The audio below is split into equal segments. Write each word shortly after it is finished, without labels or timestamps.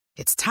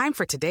It's time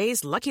for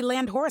today's Lucky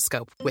Land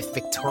horoscope with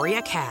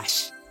Victoria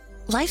Cash.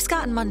 Life's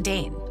gotten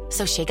mundane,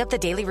 so shake up the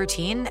daily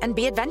routine and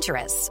be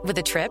adventurous with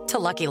a trip to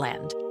Lucky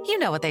Land. You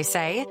know what they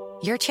say,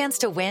 your chance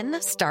to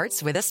win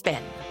starts with a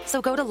spin.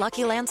 So go to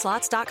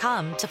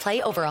LuckyLandSlots.com to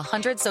play over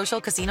 100 social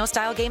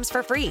casino-style games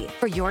for free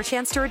for your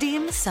chance to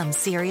redeem some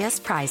serious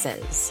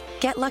prizes.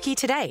 Get lucky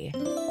today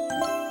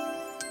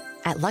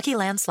at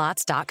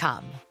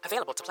LuckyLandSlots.com.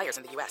 Available to players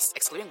in the U.S.,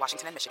 excluding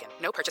Washington and Michigan.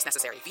 No purchase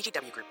necessary.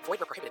 VGW Group. Void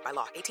where prohibited by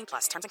law.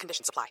 18+. Terms and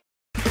conditions apply.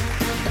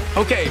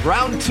 Okay,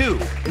 round two.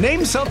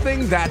 Name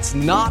something that's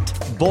not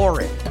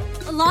boring.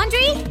 A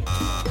laundry?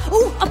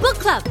 Ooh, a book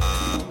club.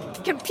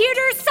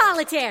 Computer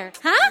solitaire,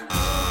 huh?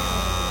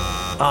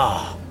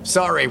 Ah,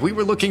 sorry. We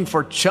were looking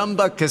for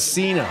Chumba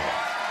Casino.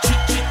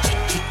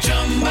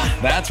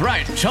 That's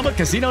right.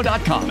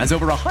 ChumbaCasino.com has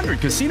over 100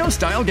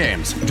 casino-style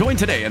games. Join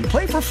today and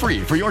play for free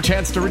for your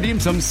chance to redeem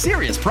some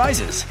serious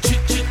prizes.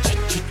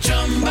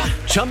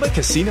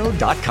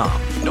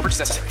 ChumbaCasino.com. No purchase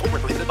necessary. Void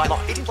where prohibited by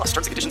law. 18+. Terms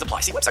and conditions apply.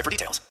 See website for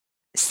details.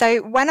 So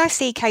when I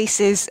see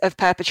cases of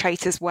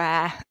perpetrators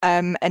where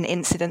an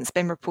incident's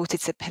been reported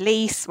to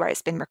police, where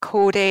it's been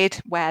recorded,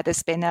 where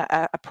there's been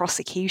a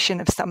prosecution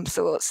of some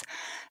sorts,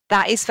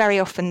 that is very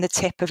often the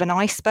tip of an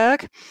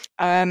iceberg,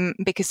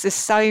 because there's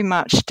so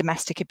much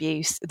domestic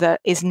abuse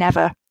that is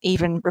never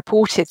even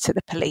reported to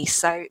the police.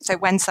 So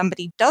when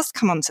somebody does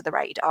come onto the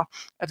radar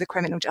of the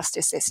criminal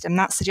justice system,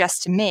 that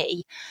suggests to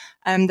me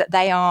that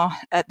they are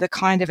the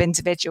kind of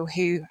individual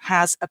who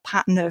has a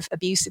pattern of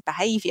abusive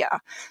behaviour.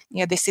 You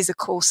know, this is a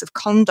course of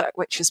conduct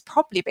which has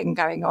probably been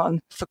going on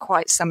for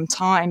quite some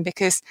time,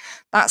 because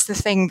that's the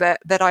thing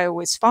that I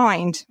always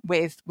find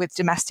with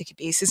domestic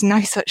abuse. There's no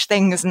such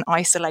thing as an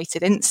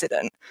isolated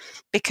incident,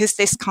 because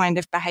this kind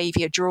of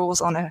behaviour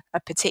draws on a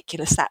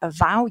particular set of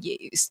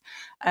values.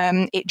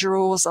 It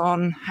draws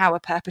on how a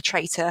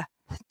perpetrator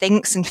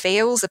thinks and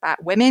feels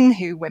about women,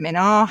 who women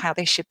are, how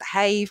they should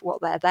behave, what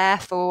they're there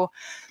for.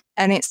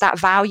 And it's that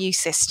value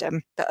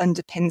system that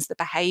underpins the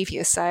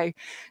behaviour. So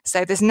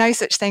there's no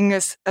such thing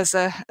as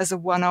a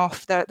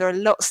one-off. There are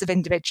lots of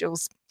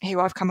individuals who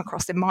I've come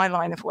across in my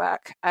line of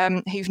work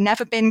who've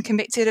never been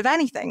convicted of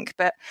anything,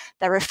 but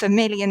they're a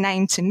familiar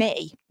name to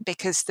me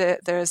because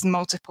there's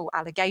multiple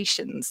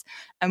allegations.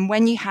 And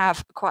when you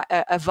have quite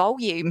a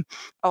volume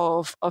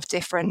of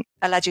different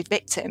alleged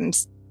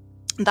victims,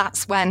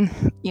 that's when,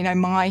 you know,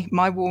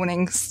 my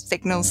warning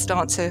signals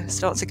start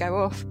to go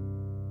off.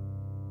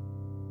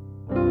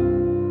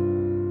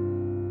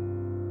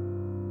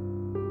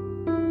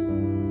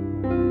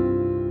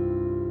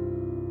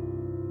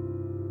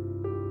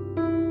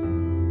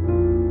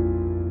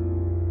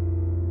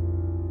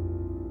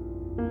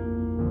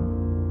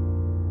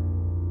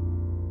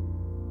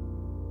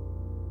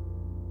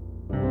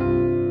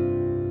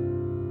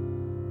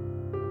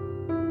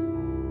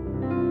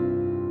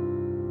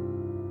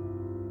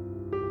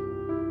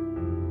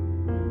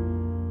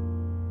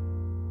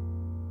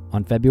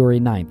 On February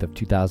 9th of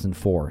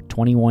 2004,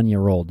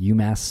 21-year-old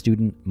UMass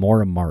student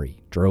Maura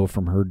Murray drove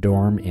from her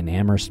dorm in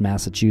Amherst,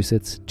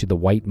 Massachusetts to the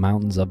White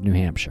Mountains of New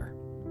Hampshire.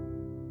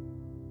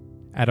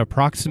 At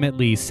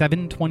approximately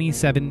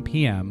 7:27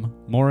 p.m.,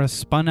 Maura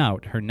spun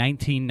out her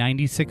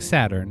 1996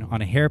 Saturn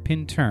on a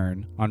hairpin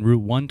turn on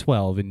Route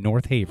 112 in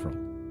North Haverhill.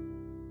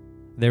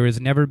 There has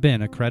never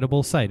been a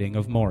credible sighting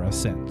of Maura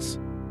since.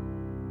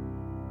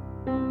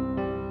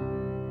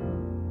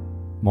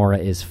 Maura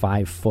is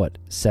 5 foot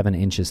 7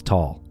 inches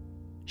tall.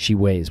 She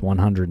weighs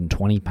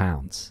 120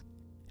 pounds,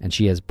 and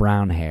she has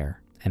brown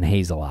hair and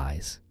hazel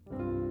eyes.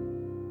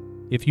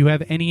 If you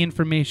have any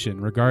information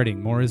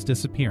regarding Maura's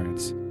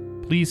disappearance,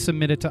 please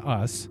submit it to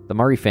us, the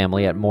Murray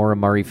family, at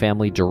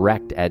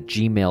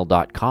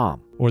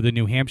MauraMurrayFamilyDirect@gmail.com, or the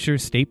New Hampshire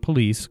State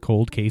Police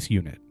Cold Case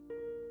Unit.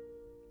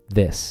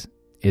 This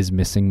is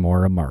Missing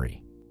Maura Murray.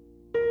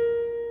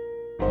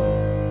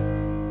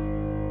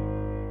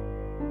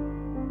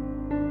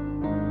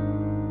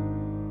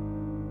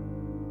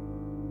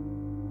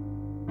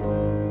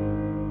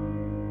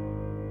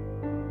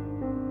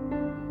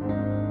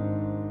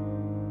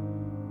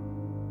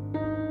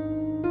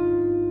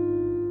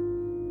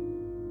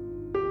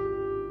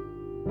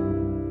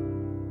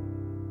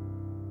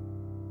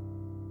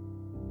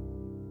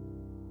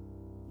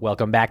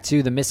 Welcome back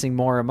to the Missing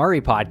Maura Murray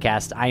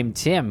podcast. I'm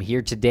Tim,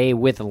 here today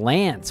with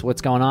Lance.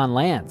 What's going on,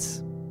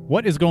 Lance?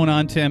 What is going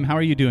on, Tim? How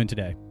are you doing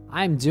today?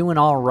 I'm doing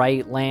all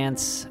right,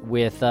 Lance.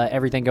 With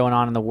everything going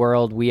on in the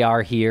world, we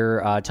are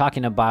here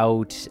talking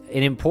about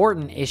an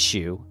important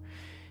issue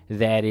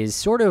that is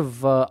sort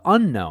of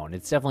unknown.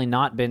 It's definitely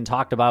not been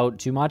talked about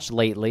too much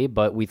lately,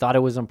 but we thought it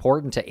was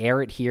important to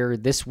air it here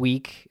this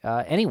week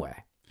anyway.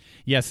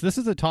 Yes, this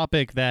is a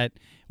topic that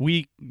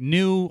we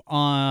knew,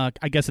 I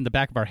guess, in the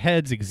back of our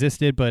heads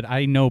existed, but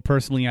I know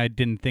personally I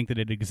didn't think that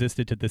it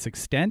existed to this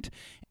extent.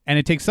 And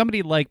it takes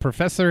somebody like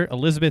Professor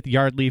Elizabeth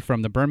Yardley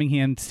from the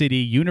Birmingham City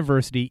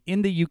University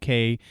in the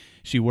UK.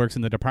 She works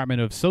in the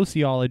Department of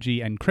Sociology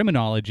and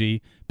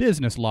Criminology,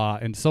 Business Law,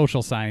 and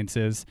Social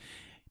Sciences.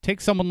 It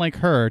takes someone like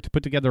her to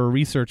put together a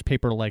research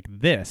paper like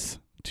this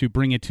to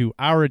bring it to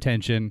our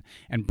attention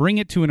and bring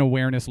it to an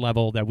awareness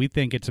level that we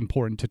think it's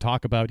important to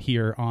talk about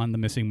here on the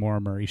Missing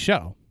Maura Murray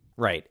show.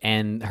 Right.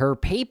 And her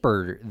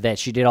paper that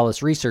she did all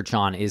this research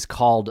on is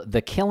called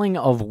The Killing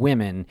of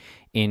Women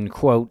in,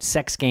 quote,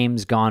 Sex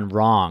Games Gone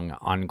Wrong,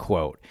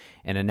 unquote,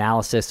 an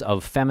analysis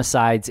of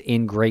femicides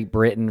in Great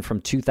Britain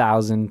from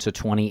 2000 to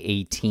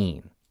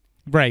 2018.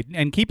 Right.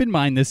 And keep in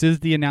mind, this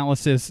is the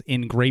analysis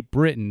in Great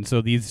Britain,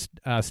 so these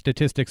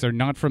statistics are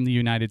not from the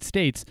United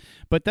States,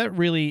 but that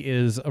really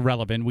is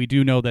irrelevant. We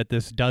do know that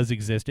this does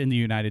exist in the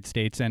United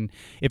States, and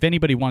if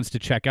anybody wants to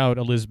check out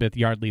Elizabeth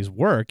Yardley's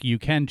work, you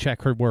can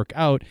check her work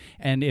out.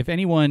 And if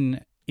anyone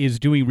is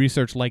doing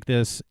research like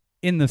this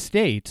in the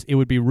States, it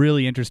would be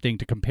really interesting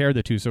to compare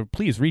the two. So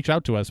please reach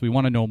out to us. We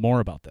want to know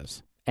more about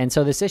this. And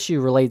so this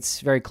issue relates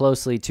very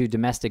closely to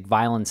domestic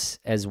violence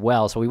as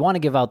well. So we want to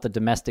give out the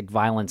domestic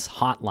violence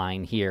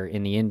hotline here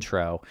in the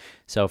intro.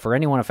 So for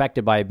anyone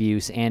affected by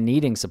abuse and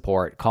needing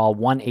support, call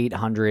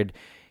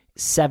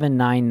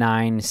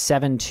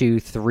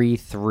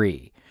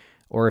 1-800-799-7233.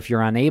 Or if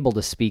you're unable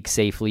to speak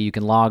safely, you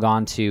can log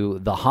on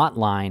to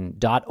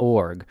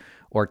thehotline.org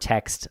or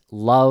text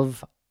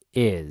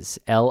LOVEIS,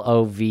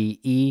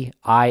 LOVEIS,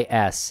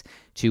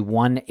 to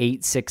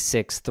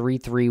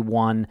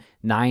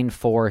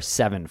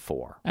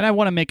 1-866-331-9474. And I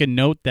want to make a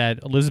note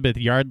that Elizabeth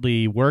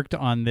Yardley worked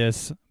on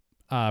this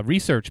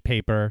research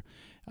paper.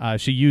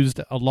 She used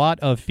a lot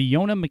of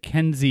Fiona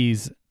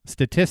McKenzie's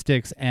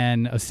statistics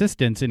and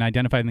assistance in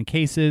identifying the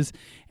cases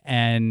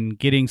and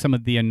getting some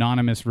of the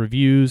anonymous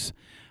reviews.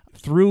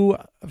 Through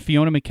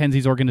Fiona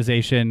McKenzie's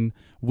organization,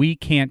 We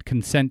Can't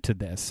Consent to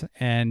This.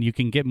 And you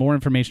can get more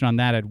information on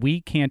that at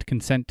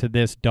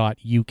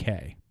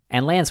wecan'tconsenttothis.uk.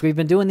 And Lance, we've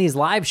been doing these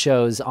live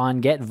shows on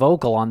Get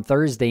Vocal on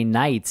Thursday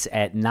nights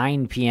at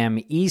 9 p.m.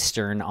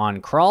 Eastern on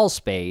Crawl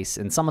Space,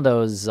 and some of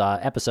those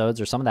episodes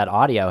or some of that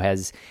audio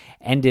has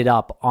ended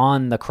up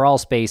on the Crawl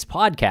Space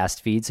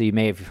podcast feed, so you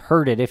may have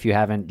heard it if you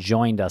haven't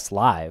joined us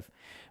live.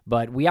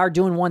 But we are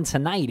doing one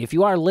tonight. If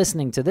you are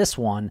listening to this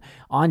one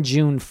on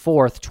June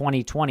 4th,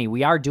 2020,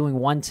 we are doing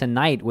one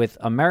tonight with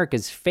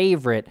America's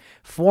favorite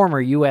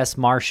former U.S.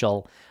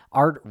 Marshal,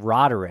 Art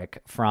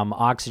Roderick from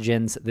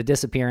Oxygen's The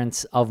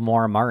Disappearance of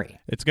Maura Murray.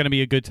 It's going to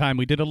be a good time.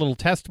 We did a little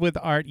test with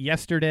Art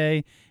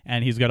yesterday,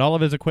 and he's got all of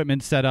his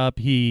equipment set up.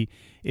 He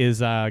is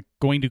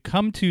going to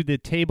come to the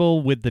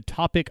table with the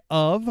topic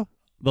of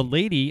the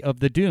Lady of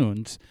the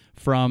Dunes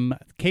from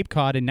Cape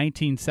Cod in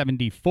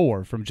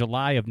 1974, from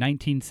July of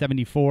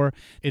 1974.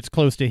 It's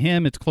close to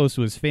him. It's close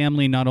to his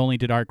family. Not only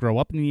did Art grow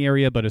up in the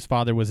area, but his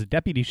father was a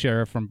deputy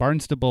sheriff from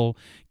Barnstable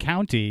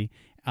County.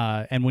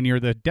 And when you're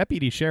the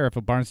deputy sheriff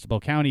of Barnstable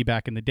County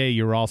back in the day,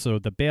 you were also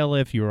the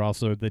bailiff, you were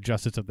also the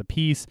justice of the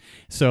peace.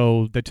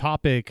 So the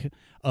topic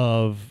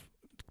of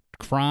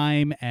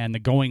crime and the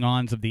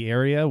going-ons of the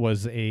area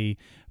was a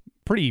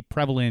pretty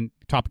prevalent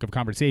topic of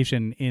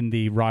conversation in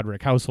the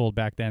Roderick household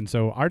back then.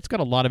 So Art's got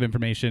a lot of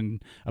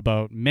information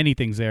about many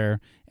things there,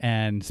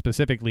 and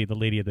specifically the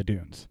Lady of the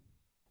Dunes.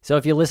 So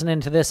if you're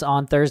listening to this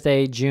on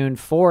Thursday, June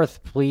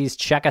 4th, please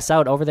check us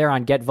out over there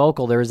on Get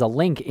Vocal. There is a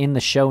link in the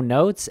show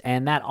notes,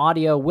 and that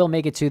audio will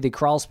make it to the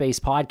Crawl Space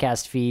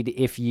podcast feed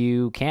if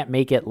you can't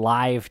make it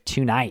live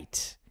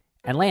tonight.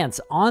 And Lance,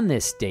 on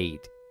this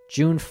date,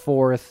 June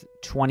 4th,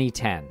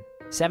 2010,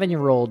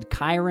 7-year-old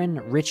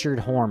Kyron Richard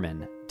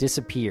Horman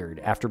disappeared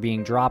after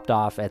being dropped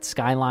off at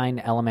Skyline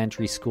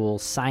Elementary School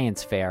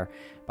Science Fair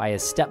by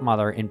his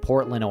stepmother in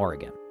Portland,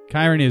 Oregon.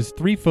 Kyron is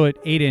 3 foot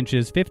 8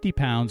 inches, 50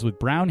 pounds, with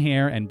brown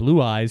hair and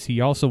blue eyes.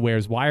 He also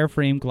wears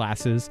wireframe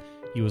glasses.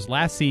 He was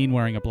last seen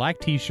wearing a black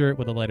t-shirt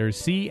with the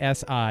letters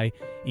CSI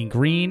in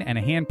green and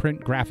a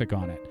handprint graphic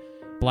on it.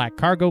 Black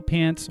cargo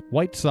pants,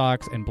 white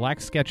socks, and black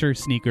Skechers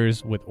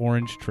sneakers with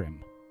orange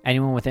trim.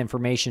 Anyone with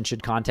information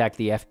should contact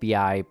the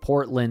FBI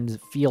Portland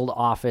field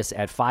office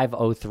at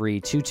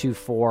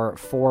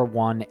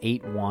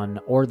 503-224-4181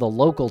 or the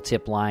local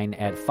tip line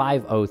at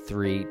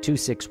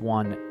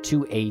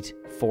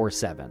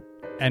 503-261-2847.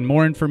 And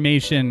more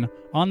information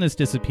on this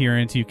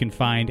disappearance you can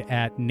find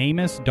at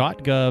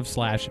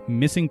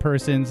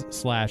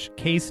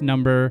namus.gov/missingpersons/case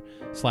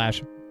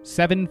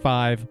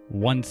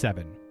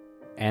number/7517.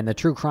 And the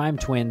True Crime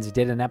Twins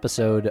did an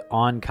episode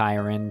on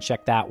Kyron.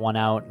 Check that one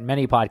out.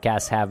 Many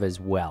podcasts have as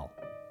well.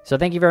 So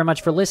thank you very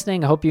much for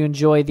listening. I hope you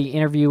enjoyed the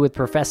interview with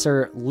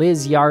Professor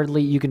Liz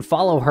Yardley. You can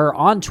follow her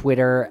on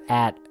Twitter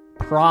at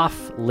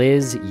Prof.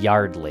 Liz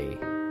Yardley.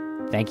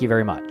 Thank you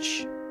very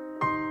much.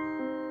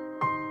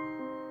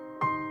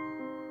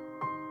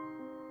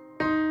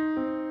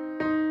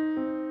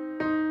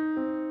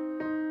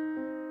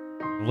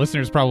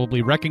 Listeners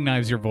probably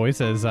recognize your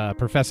voice as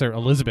Professor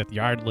Elizabeth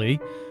Yardley,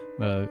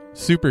 the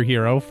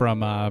superhero from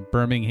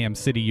Birmingham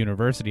City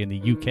University in the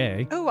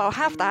UK. Oh, I'll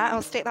have that.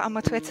 I'll stick that on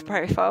my Twitter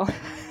profile.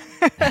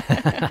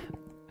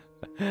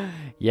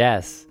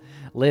 Yes.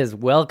 Liz,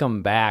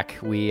 welcome back.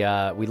 We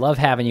love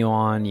having you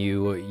on.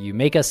 You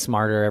make us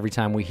smarter every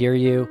time we hear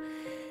you.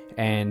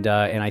 And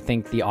I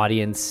think the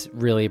audience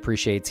really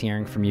appreciates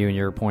hearing from you and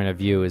your point of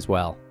view as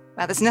well.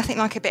 Well, there's nothing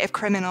like a bit of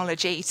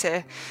criminology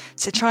to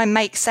try and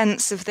make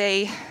sense of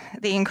the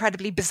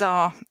incredibly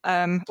bizarre,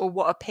 or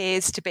what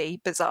appears to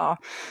be bizarre.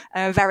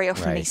 Very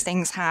often these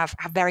things have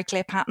very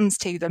clear patterns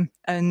to them,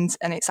 and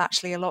it's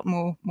actually a lot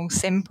more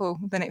simple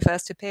than it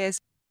first appears.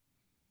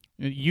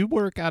 You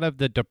work out of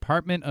the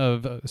Department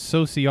of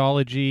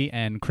Sociology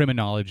and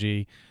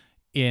Criminology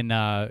in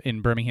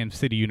Birmingham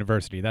City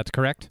University. That's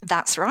correct?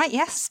 That's right,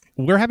 yes.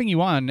 We're having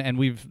you on, and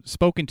we've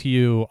spoken to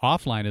you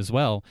offline as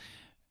well.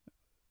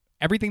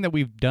 Everything that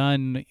we've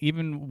done,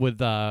 even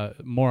with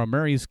Maura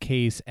Murray's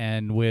case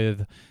and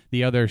with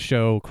the other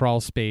show,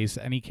 Crawl Space,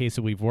 any case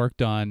that we've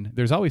worked on,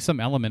 there's always some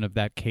element of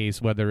that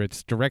case, whether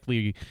it's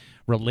directly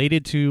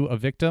related to a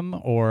victim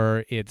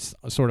or it's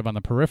sort of on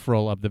the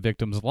peripheral of the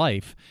victim's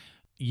life.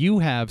 You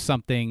have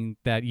something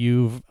that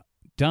you've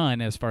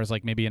done as far as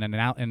like maybe an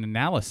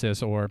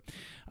analysis or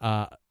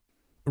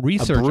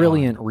research. A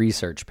brilliant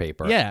research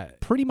paper. Yeah,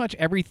 pretty much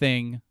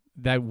everything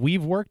that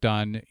we've worked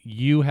on,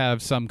 you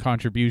have some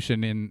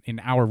contribution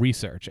in our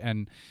research,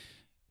 and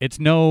it's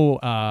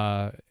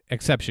no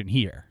exception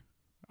here,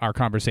 our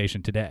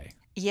conversation today.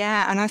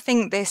 Yeah, and I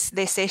think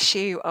this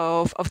issue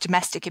of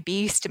domestic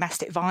abuse,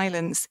 domestic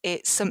violence,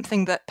 it's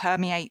something that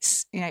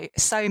permeates,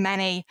 so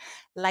many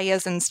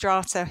layers and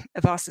strata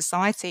of our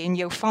society, and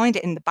you'll find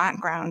it in the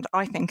background,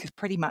 I think, of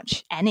pretty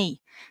much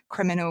any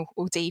criminal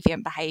or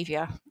deviant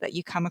behaviour that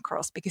you come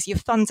across, because you're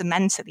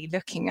fundamentally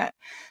looking at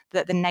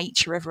the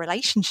nature of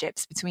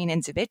relationships between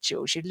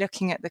individuals. You're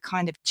looking at the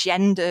kind of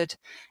gendered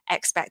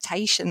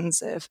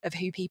expectations of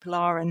who people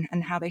are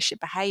and how they should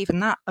behave,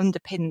 and that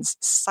underpins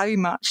so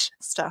much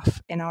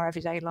stuff in our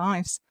everyday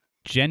lives.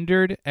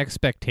 Gendered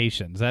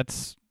expectations.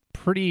 That's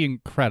pretty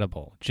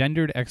incredible.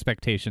 Gendered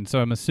expectations. So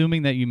I'm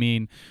assuming that you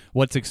mean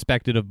what's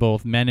expected of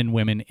both men and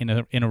women in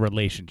a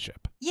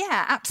relationship.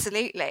 Yeah,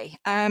 absolutely.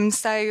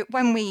 So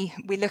when we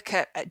look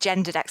at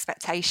gendered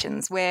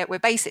expectations, we're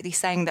basically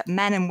saying that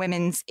men and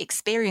women's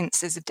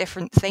experiences of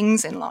different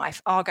things in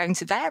life are going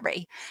to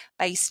vary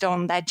based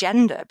on their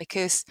gender,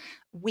 because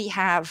we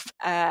have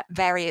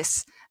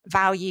various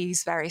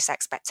values, various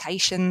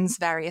expectations,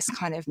 various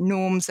kind of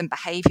norms and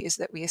behaviors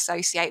that we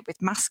associate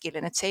with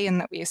masculinity and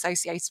that we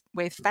associate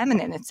with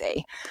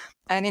femininity.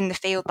 And in the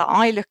field that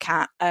I look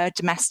at,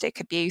 domestic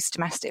abuse,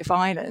 domestic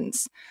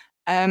violence,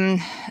 I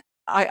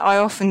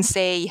often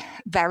see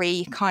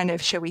very kind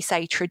of, shall we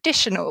say,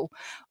 traditional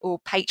or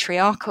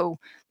patriarchal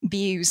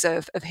views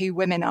of who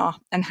women are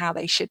and how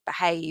they should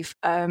behave,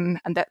 and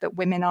that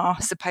women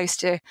are supposed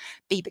to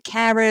be the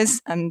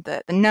carers and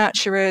the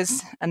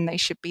nurturers, and they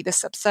should be the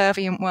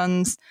subservient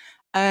ones.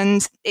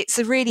 And it's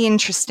a really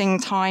interesting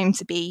time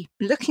to be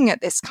looking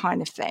at this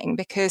kind of thing,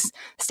 because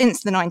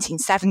since the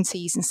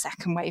 1970s and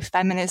second wave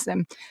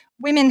feminism,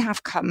 women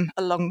have come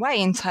a long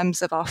way in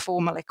terms of our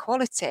formal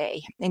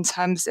equality, in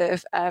terms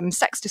of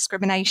sex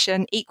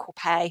discrimination, equal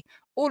pay,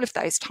 all of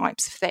those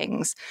types of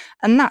things.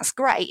 And that's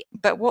great.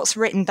 But what's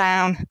written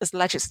down as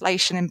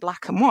legislation in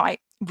black and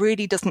white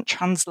really doesn't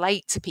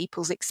translate to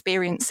people's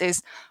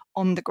experiences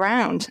on the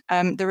ground.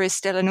 There is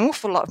still an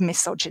awful lot of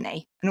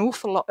misogyny, an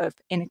awful lot of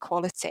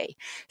inequality.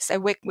 So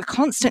we're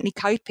constantly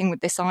coping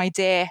with this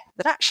idea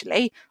that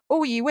actually,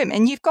 all you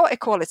women, you've got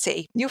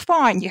equality, you're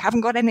fine, you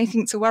haven't got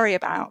anything to worry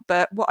about.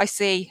 But what I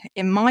see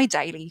in my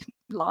daily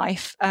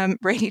life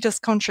really does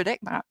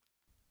contradict that.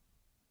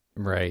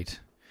 Right.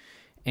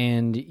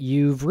 And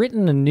you've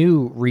written a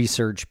new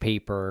research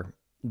paper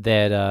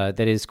that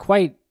is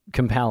quite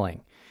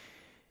compelling.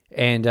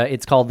 And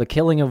it's called The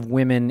Killing of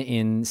Women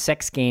in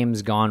Sex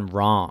Games Gone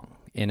Wrong,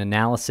 an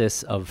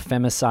analysis of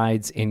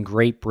femicides in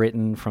Great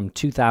Britain from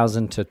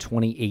 2000 to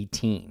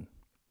 2018.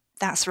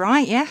 That's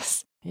right,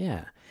 yes.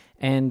 Yeah.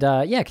 And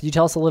could you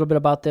tell us a little bit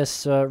about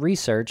this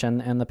research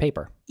and the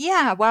paper?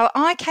 Yeah, well,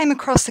 I came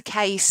across a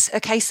case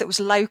that was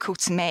local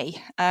to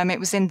me. It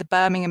was in the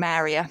Birmingham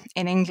area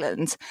in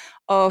England,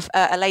 of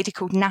a lady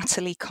called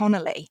Natalie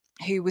Connolly,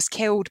 who was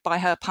killed by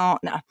her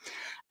partner.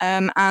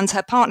 And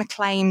her partner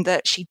claimed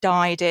that she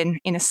died in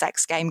a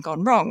sex game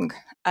gone wrong,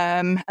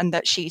 and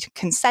that she'd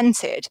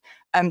consented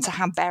to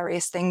have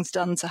various things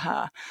done to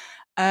her.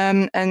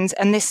 And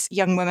this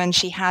young woman,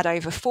 she had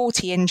over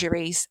 40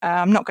 injuries.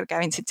 I'm not going to go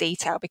into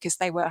detail because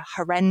they were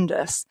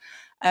horrendous.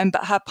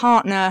 But her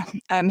partner,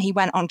 he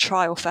went on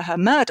trial for her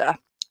murder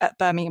at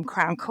Birmingham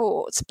Crown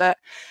Court. But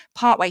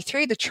partway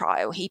through the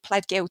trial, he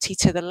pled guilty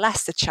to the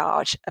lesser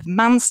charge of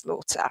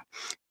manslaughter.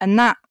 And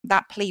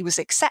that plea was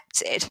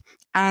accepted.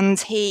 And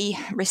he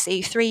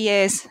received 3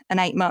 years and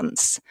 8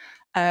 months,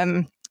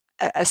 a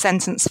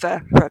sentence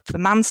for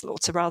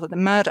manslaughter rather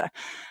than murder.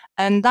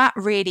 And that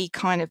really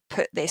kind of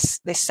put this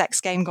sex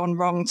game gone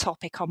wrong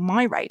topic on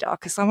my radar,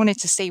 because I wanted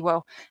to see,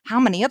 well, how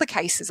many other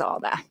cases are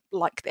there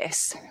like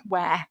this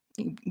where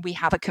we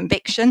have a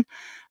conviction?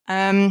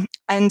 And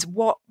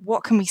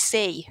what can we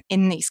see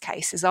in these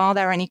cases? Are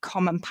there any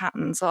common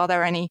patterns? Are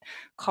there any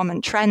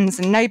common trends?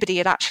 And nobody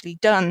had actually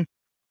done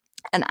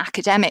an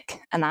academic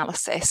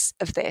analysis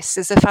of this.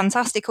 There's a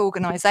fantastic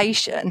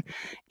organisation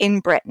in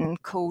Britain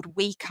called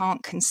We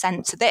Can't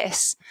Consent to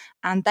This,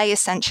 and they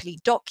essentially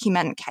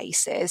document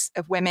cases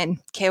of women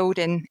killed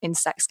in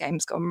sex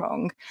games gone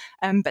wrong.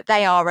 But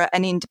they are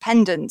an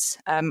independent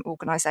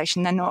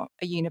organisation. They're not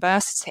a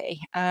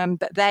university,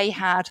 but they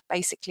had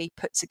basically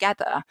put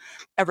together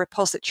a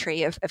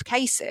repository of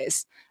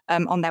cases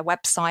on their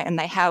website, and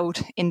they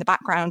held in the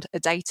background a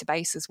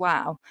database as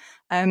well.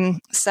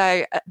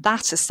 So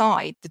that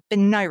aside, there's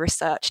been no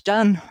research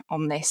done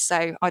on this.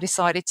 So I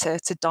decided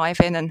to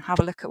dive in and have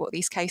a look at what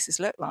these cases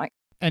look like.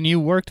 And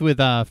you worked with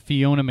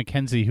Fiona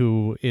McKenzie,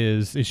 who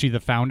is she the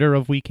founder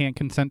of We Can't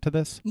Consent to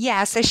This?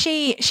 Yeah, so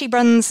she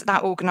runs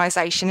that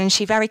organisation, and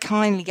she very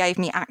kindly gave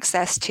me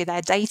access to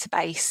their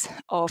database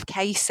of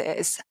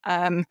cases,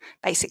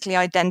 basically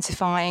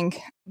identifying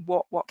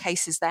what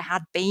cases there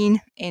had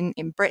been in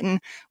Britain,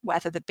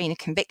 whether there'd been a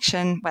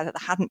conviction, whether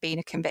there hadn't been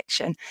a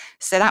conviction.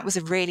 So that was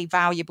a really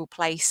valuable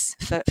place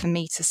for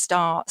me to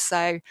start.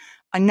 So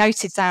I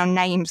noted down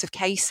names of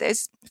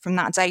cases from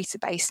that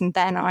database, and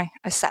then I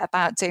set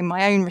about doing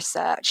my own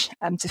research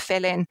to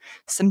fill in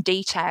some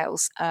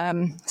details.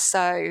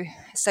 So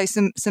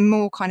some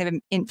more kind of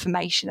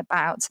information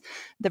about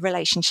the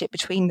relationship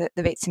between the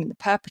victim and the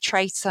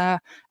perpetrator,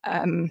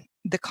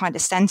 the kind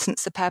of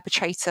sentence the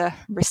perpetrator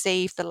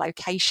received, the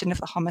location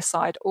of the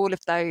homicide, all of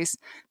those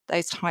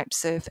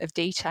types of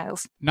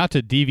details. Not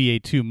to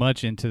deviate too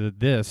much into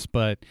this,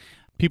 but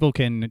people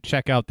can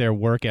check out their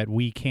work at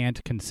We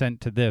Can't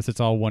Consent to This. It's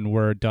all one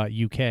word,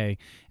 .uk.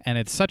 And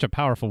it's such a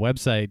powerful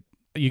website.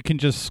 You can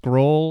just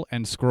scroll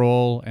and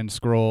scroll and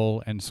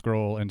scroll and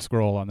scroll and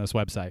scroll on this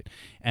website.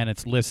 And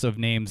it's lists of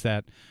names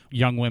that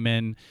young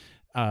women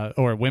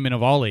or women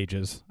of all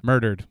ages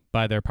murdered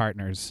by their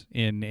partners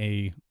in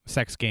a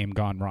sex game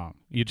gone wrong.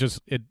 You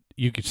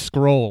could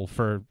scroll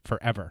for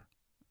forever.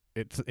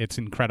 It's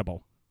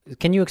incredible.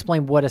 Can you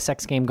explain what a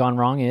sex game gone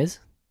wrong is?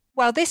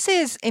 Well, this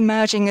is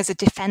emerging as a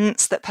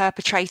defence that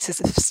perpetrators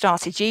have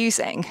started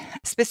using,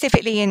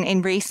 specifically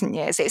in recent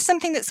years. It's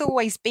something that's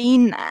always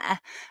been there,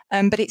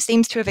 but it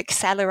seems to have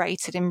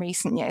accelerated in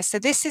recent years. So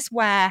this is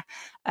where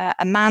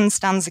a man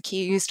stands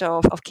accused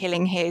of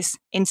killing his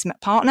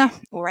intimate partner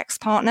or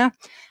ex-partner,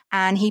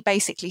 and he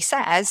basically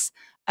says,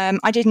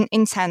 I didn't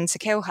intend to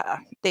kill her.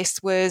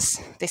 This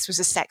was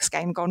a sex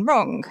game gone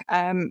wrong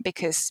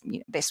because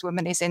this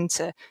woman is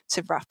into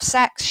rough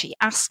sex. She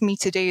asked me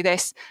to do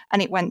this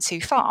and it went too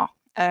far,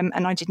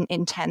 and I didn't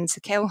intend to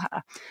kill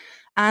her.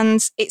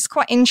 And it's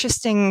quite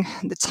interesting,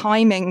 the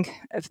timing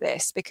of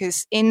this,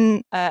 because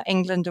in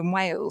England and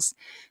Wales,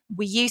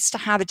 we used to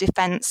have a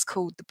defence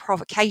called the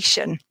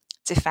provocation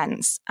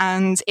defence,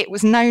 and it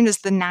was known as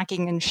the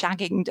nagging and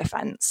shagging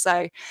defence.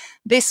 So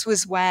this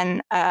was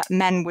when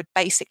men would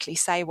basically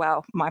say,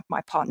 well, my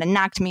partner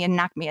nagged me and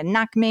nagged me and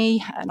nagged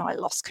me, and I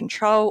lost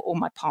control, or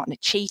my partner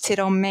cheated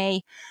on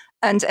me.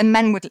 And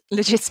men would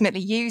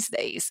legitimately use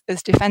these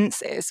as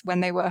defences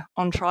when they were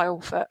on trial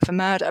for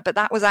murder. But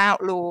that was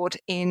outlawed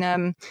in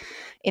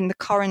the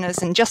Coroners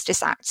and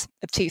Justice Act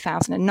of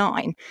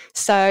 2009.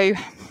 So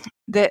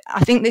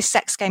I think this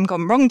sex game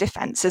gone wrong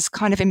defence has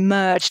kind of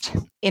emerged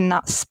in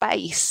that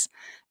space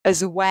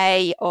as a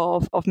way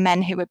of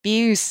men who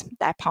abuse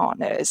their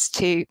partners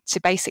to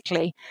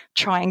basically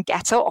try and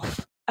get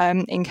off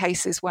in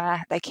cases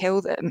where they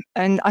kill them.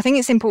 And I think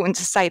it's important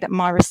to say that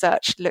my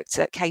research looked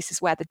at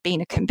cases where there'd been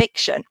a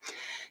conviction.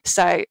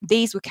 So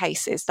these were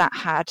cases that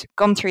had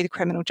gone through the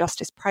criminal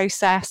justice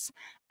process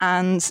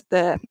and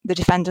the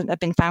defendant had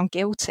been found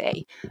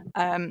guilty.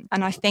 And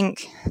I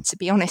think, to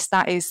be honest,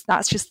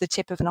 that's just the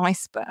tip of an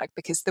iceberg,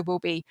 because there will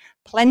be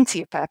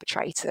plenty of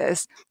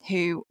perpetrators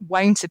who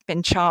won't have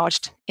been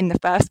charged in the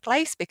first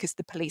place because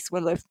the police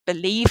will have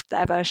believed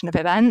their version of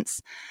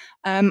events,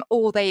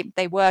 or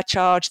they were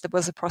charged, there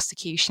was a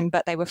prosecution,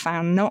 but they were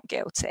found not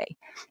guilty.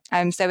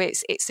 So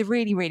it's a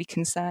really, really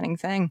concerning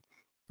thing.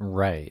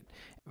 Right.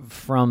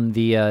 From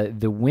the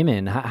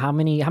women, how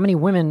many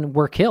women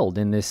were killed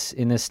in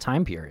this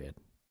time period?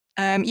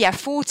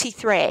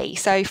 43.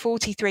 So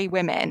 43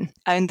 women,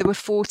 and there were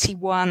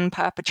 41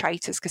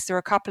 perpetrators, because there were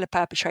a couple of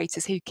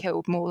perpetrators who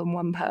killed more than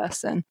one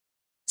person.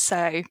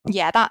 So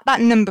yeah, that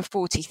number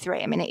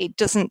 43. I mean, it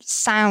doesn't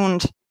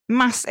sound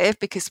massive,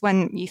 because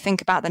when you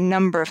think about the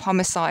number of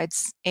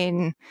homicides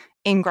in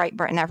Great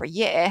Britain every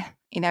year,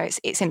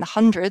 it's in the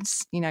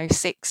hundreds,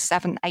 600,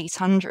 700,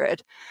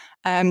 800.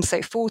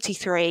 So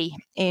 43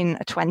 in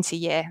a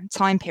 20-year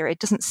time period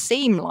doesn't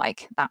seem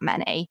like that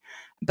many.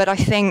 But I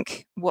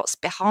think what's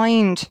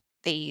behind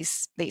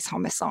these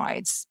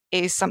homicides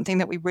is something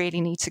that we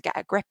really need to get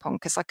a grip on,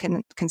 because I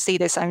can see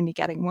this only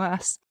getting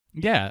worse.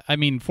 Yeah, I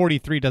mean,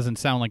 43 doesn't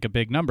sound like a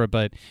big number,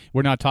 but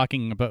we're not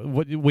talking about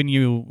when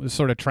you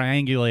sort of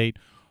triangulate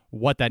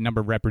what that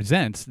number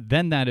represents,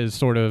 then that is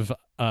sort of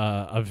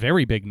a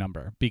very big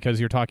number, because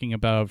you're talking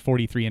about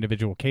 43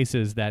 individual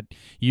cases that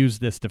use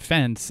this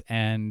defense,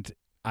 and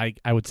I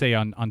would say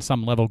on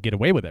some level get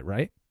away with it,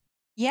 right?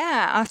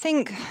 Yeah, I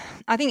think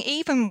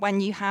even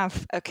when you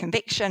have a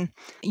conviction,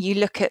 you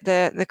look at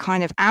the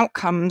kind of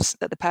outcomes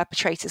that the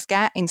perpetrators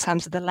get in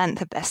terms of the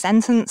length of their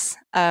sentence,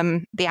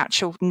 the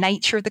actual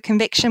nature of the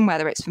conviction,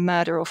 whether it's for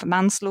murder or for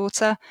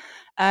manslaughter.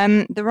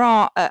 There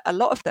are a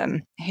lot of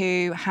them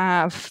who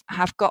have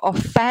got off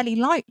fairly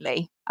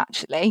lightly,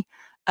 actually,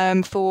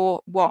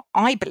 for what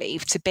I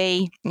believe to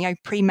be,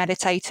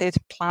 premeditated,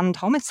 planned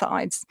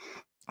homicides.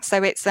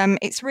 So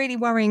it's really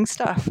worrying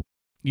stuff.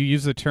 You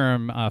use the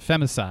term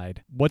femicide.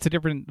 What's a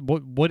different?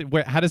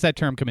 How does that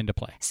term come into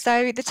play?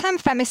 So the term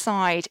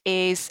femicide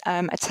is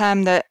a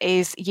term that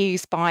is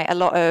used by a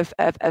lot of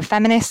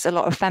feminists, a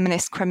lot of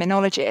feminist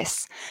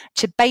criminologists,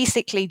 to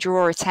basically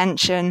draw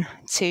attention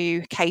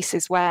to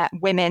cases where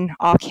women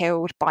are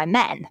killed by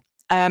men.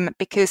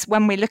 Because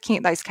when we're looking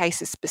at those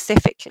cases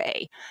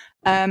specifically,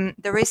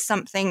 there is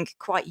something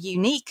quite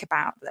unique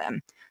about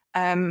them.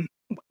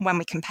 When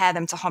we compare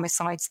them to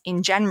homicides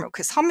in general,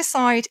 because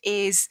homicide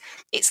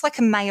it's like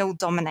a male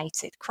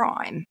dominated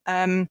crime.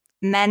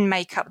 Men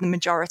make up the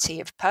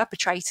majority of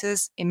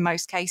perpetrators in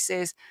most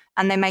cases,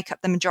 and they make up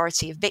the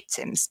majority of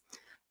victims.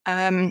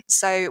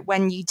 So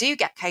when you do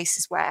get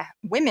cases where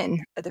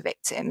women are the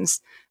victims,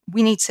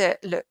 we need to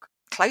look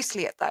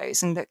closely at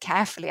those and look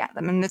carefully at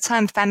them. And the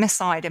term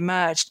femicide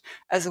emerged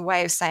as a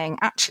way of saying,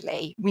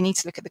 actually, we need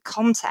to look at the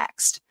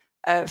context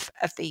of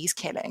these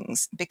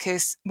killings,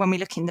 because when we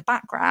look in the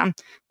background,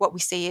 what we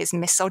see is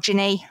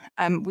misogyny.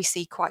 We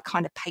see quite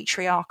kind of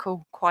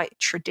patriarchal, quite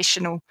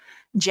traditional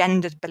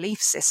gendered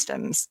belief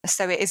systems.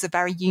 So it is a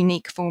very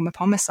unique form of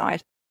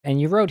homicide.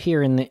 And you wrote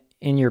here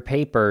in your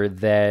paper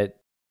that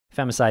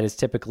femicide is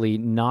typically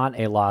not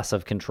a loss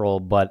of control,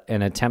 but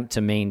an attempt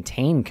to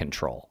maintain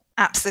control.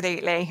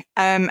 Absolutely.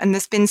 And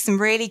there's been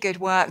some really good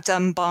work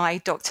done by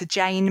Dr.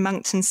 Jane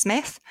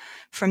Monckton-Smith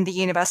from the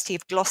University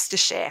of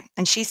Gloucestershire.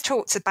 And she's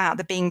talked about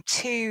there being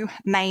two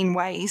main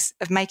ways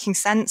of making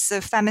sense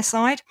of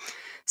femicide.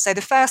 So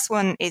the first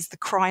one is the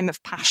crime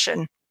of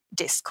passion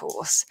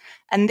discourse.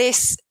 And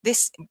this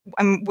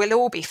we'll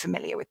all be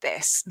familiar with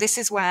this. This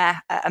is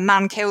where a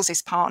man kills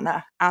his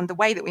partner. And the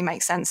way that we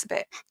make sense of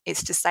it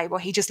is to say, well,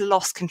 he just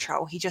lost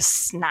control. He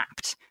just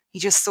snapped. He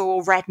just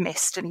saw red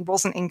mist and he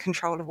wasn't in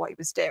control of what he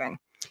was doing.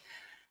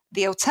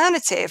 The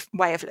alternative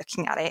way of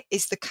looking at it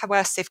is the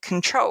coercive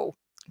control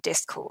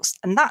discourse.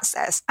 And that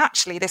says,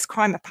 actually, this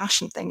crime of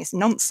passion thing is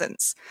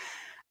nonsense.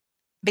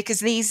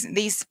 Because these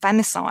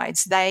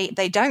femicides,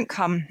 they don't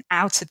come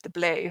out of the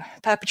blue.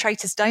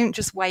 Perpetrators don't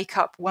just wake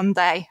up one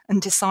day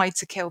and decide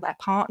to kill their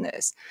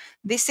partners.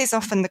 This is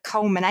often the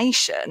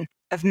culmination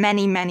of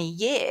many, many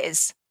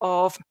years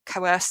of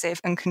coercive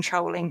and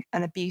controlling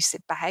and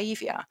abusive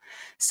behaviour.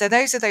 So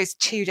those are those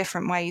two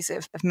different ways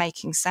of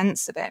making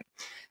sense of it.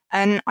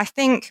 And I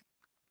think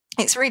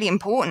it's really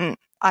important.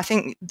 I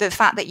think the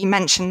fact that you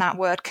mentioned that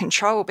word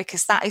control,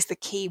 because that is the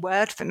key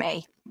word for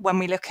me when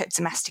we look at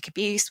domestic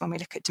abuse, when we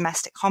look at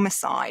domestic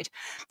homicide.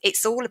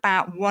 It's all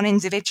about one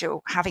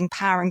individual having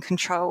power and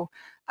control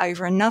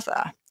over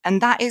another.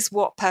 And that is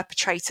what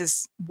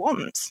perpetrators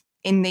want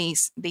in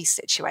these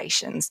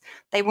situations.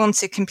 They want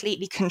to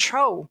completely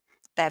control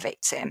their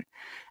victim.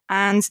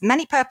 And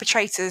many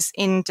perpetrators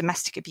in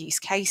domestic abuse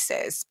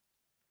cases,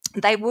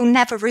 they will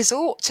never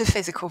resort to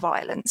physical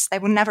violence. They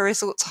will never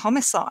resort to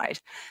homicide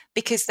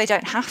because they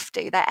don't have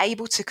to. They're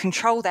able to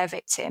control their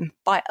victim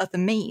by other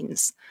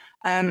means.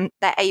 They're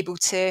able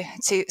to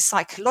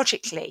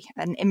psychologically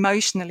and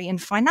emotionally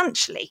and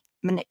financially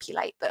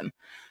manipulate them.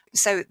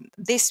 So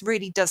this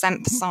really does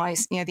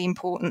emphasize, the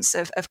importance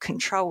of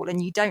control,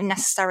 and you don't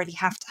necessarily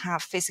have to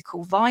have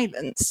physical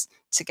violence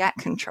to get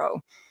control.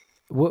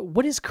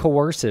 What is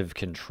coercive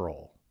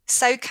control?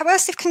 So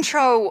coercive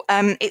control,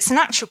 it's an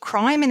actual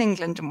crime in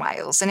England and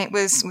Wales, and it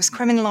was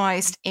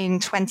criminalised in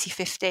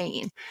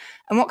 2015.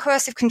 And what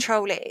coercive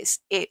control is,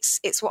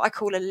 it's what I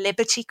call a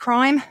liberty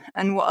crime,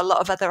 and what a lot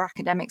of other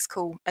academics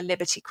call a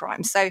liberty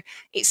crime. So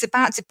it's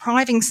about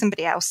depriving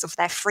somebody else of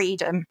their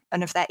freedom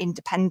and of their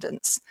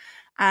independence.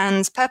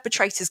 And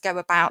perpetrators go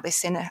about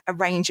this in a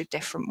range of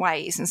different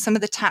ways. And some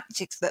of the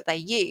tactics that they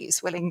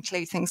use will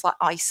include things like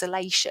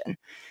isolation.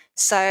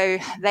 So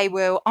they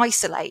will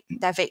isolate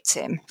their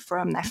victim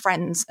from their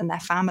friends and their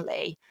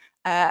family.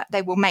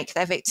 They will make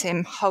their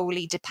victim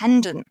wholly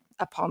dependent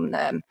upon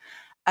them.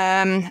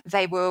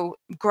 They will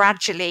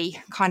gradually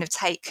kind of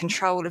take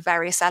control of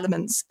various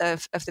elements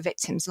of the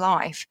victim's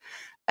life.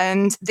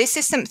 And this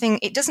is something,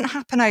 it doesn't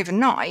happen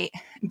overnight,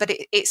 but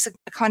it's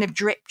a kind of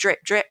drip,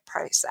 drip, drip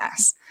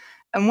process.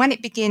 And when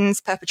it begins,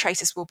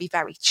 perpetrators will be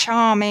very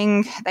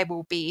charming. They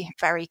will be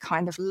very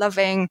kind of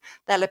loving.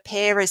 They'll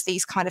appear as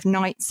these kind of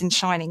knights in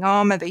shining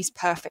armor, these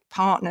perfect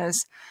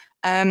partners.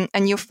 And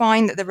you'll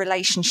find that the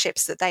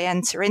relationships that they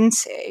enter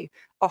into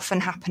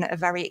often happen at a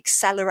very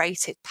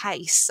accelerated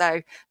pace.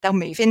 So they'll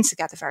move in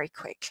together very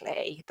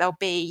quickly. They'll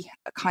be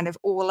kind of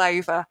all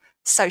over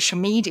social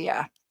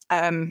media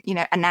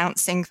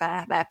announcing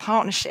their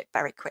partnership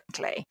very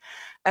quickly.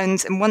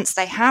 And once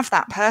they have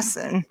that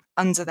person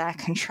under their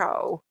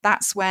control,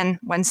 that's when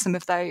some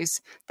of those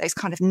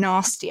kind of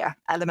nastier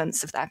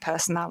elements of their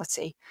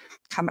personality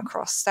come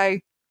across. So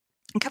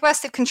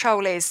coercive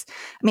control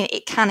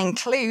it can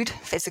include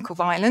physical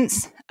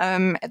violence.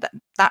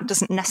 That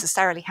doesn't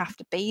necessarily have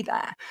to be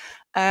there.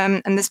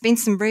 And there's been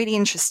some really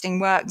interesting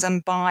work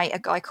done by a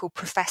guy called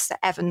Professor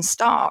Evan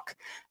Stark.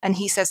 And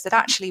he says that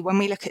actually, when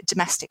we look at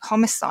domestic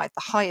homicide,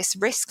 the highest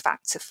risk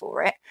factor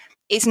for it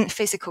isn't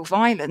physical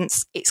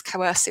violence, it's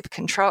coercive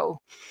control.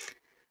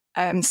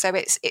 So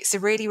it's a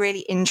really,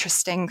 really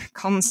interesting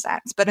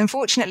concept, but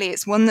unfortunately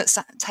it's one that's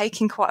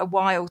taking quite a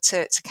while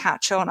to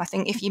catch on. I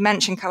think if you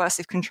mention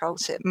coercive control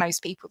to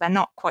most people, they're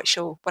not quite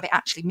sure what it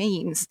actually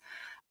means.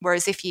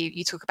 Whereas if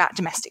you talk about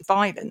domestic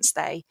violence,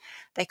 they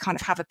kind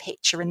of have a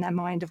picture in their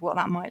mind of what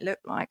that might look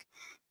like.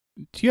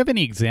 Do you have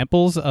any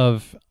examples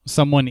of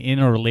someone in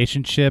a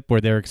relationship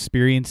where they're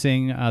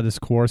experiencing this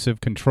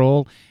coercive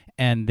control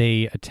and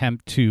they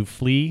attempt to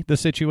flee the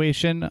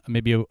situation?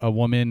 Maybe a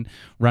woman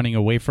running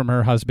away from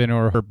her husband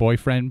or her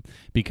boyfriend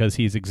because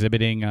he's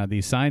exhibiting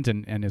these signs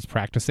and is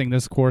practicing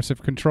this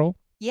coercive control?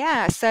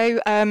 Yeah, so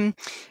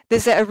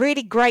there's a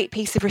really great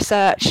piece of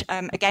research,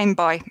 again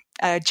by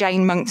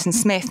Jane Monckton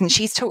Smith, and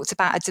she's talked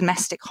about a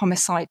domestic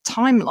homicide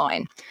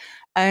timeline.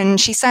 And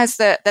she says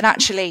that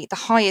actually the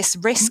highest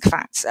risk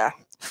factor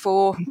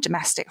for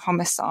domestic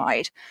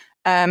homicide,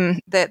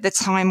 the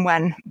time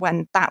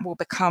when that will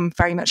become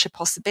very much a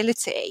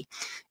possibility,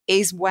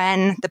 is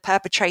when the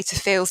perpetrator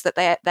feels that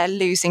they're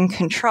losing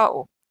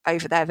control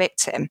over their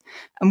victim.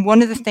 And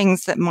one of the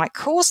things that might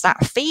cause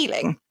that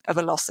feeling of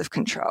a loss of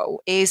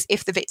control is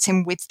if the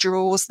victim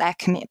withdraws their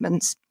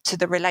commitment to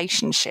the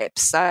relationship.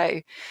 So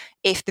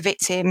if the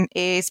victim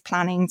is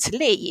planning to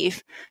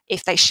leave,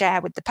 if they share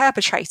with the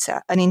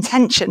perpetrator an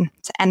intention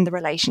to end the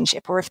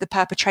relationship, or if the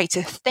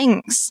perpetrator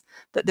thinks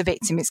that the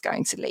victim is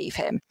going to leave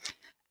him,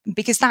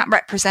 because that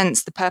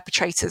represents the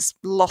perpetrator's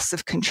loss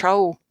of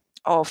control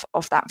of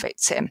that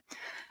victim.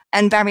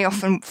 And very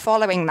often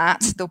following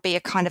that, there'll be a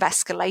kind of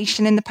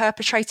escalation in the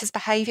perpetrator's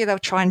behaviour. They'll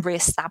try and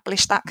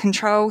re-establish that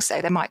control. So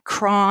they might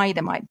cry,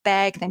 they might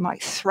beg, they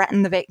might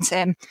threaten the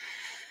victim.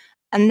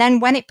 And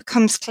then when it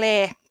becomes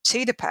clear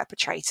to the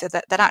perpetrator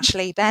that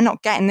actually they're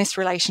not getting this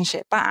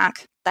relationship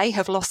back, they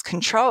have lost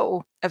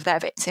control of their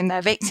victim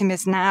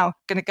is now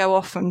going to go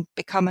off and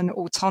become an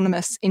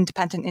autonomous,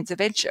 independent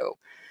individual,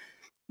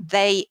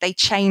 they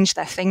change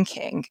their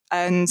thinking.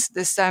 And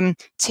there's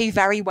two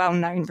very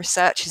well-known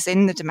researchers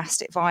in the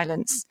domestic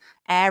violence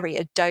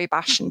area,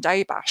 Dobash and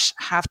Dobash,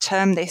 have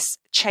termed this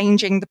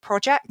changing the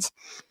project.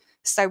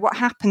 So what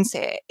happens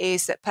here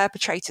is that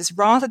perpetrators,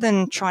 rather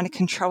than trying to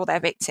control their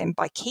victim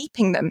by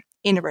keeping them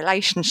in a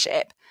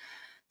relationship,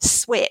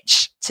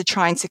 switch to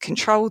trying to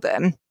control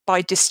them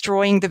by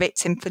destroying the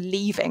victim for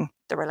leaving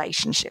the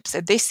relationship.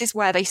 So this is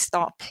where they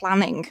start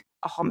planning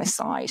a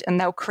homicide, and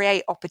they'll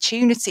create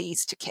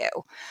opportunities to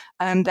kill.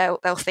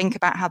 They'll think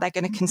about how they're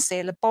going to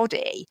conceal a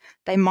body.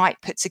 They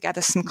might put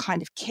together some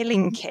kind of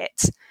killing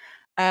kit.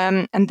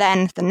 And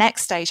then the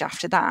next stage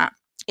after that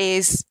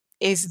is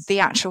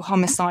the actual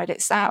homicide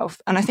itself.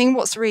 And I think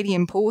what's really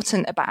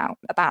important about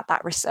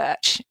that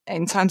research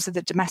in terms of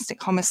the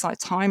domestic homicide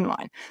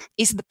timeline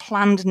is the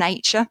planned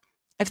nature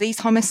of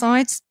these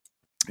homicides.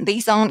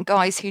 These aren't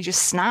guys who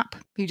just snap,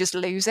 who just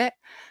lose it.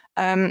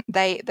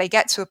 They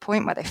get to a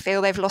point where they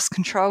feel they've lost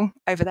control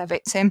over their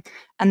victim,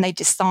 and they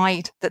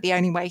decide that the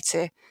only way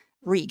to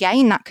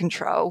regain that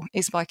control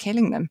is by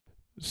killing them.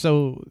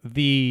 So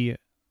the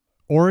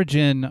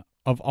origin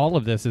of all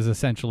of this is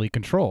essentially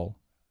control.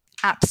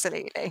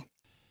 Absolutely.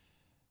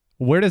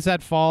 Where does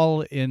that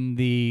fall in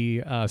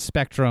the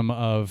spectrum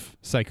of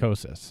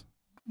psychosis?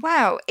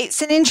 Wow,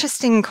 it's an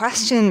interesting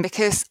question,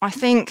 because I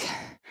think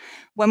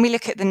when we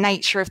look at the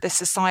nature of the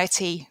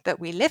society that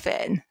we live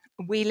in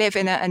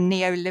a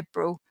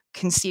neoliberal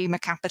consumer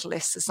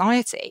capitalist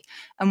society.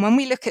 And when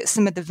we look at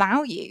some of the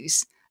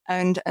values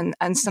and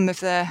some of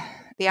the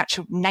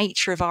actual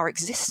nature of our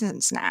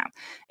existence now,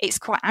 it's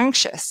quite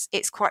anxious,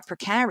 it's quite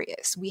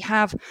precarious. We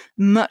have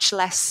much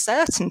less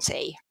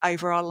certainty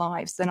over our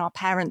lives than our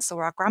parents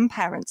or our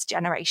grandparents'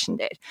 generation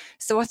did.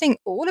 So I think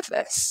all of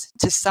us,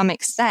 to some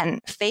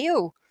extent,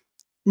 feel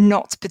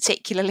not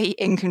particularly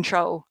in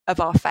control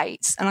of our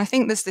fates. And I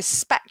think there's this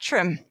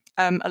spectrum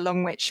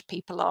along which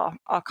people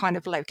are kind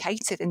of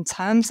located in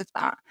terms of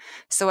that.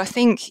 So I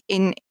think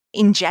in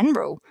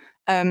general,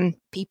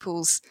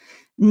 people's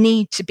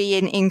need to be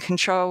in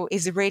control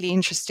is a really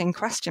interesting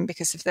question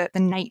because of the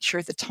nature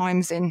of the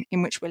times in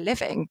which we're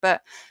living. But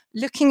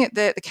looking at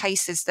the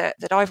cases that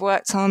I've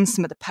worked on,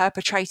 some of the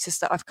perpetrators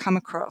that I've come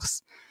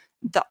across,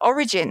 the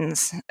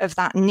origins of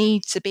that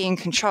need to be in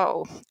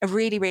control are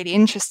really, really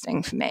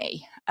interesting for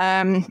me,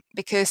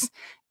 because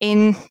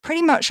in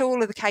pretty much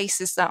all of the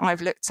cases that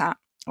I've looked at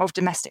of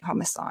domestic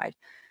homicide,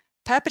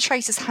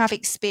 perpetrators have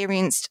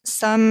experienced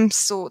some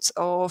sort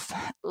of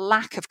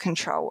lack of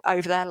control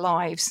over their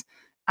lives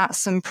at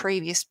some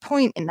previous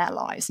point in their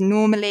lives.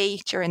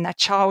 Normally, during their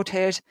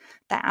childhood,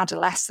 their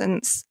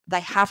adolescence, they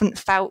haven't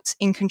felt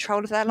in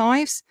control of their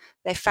lives.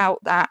 They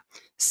felt that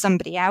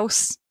somebody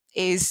else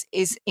is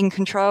in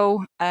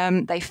control.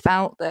 They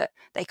felt that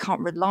they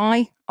can't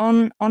rely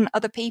on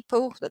other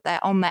people, that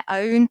they're on their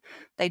own.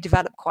 They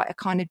develop quite a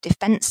kind of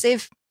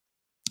defensive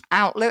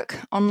outlook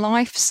on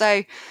life.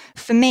 So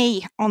for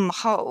me, on the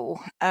whole,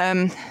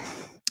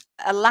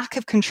 a lack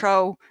of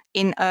control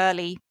in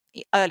early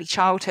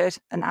childhood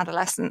and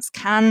adolescence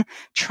can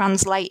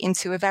translate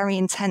into a very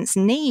intense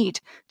need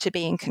to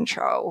be in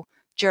control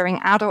during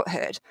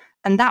adulthood.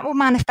 And that will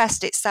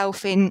manifest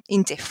itself in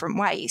different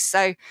ways.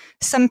 So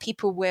some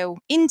people will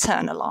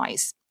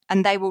internalize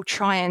and they will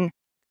try and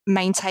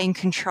maintain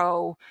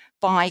control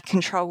by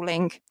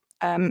controlling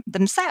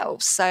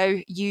themselves.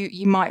 So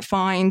you might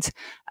find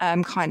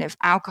kind of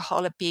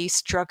alcohol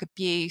abuse, drug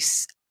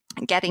abuse,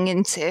 getting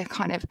into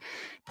kind of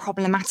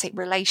problematic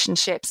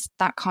relationships,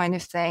 that kind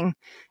of thing.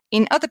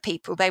 In other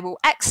people, they will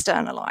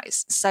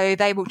externalize. So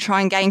they will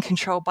try and gain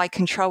control by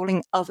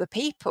controlling other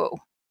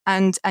people.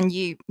 And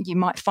you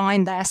might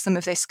find there some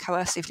of this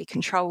coercively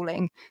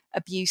controlling,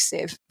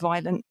 abusive,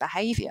 violent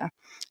behavior.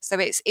 So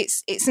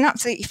it's an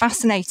absolutely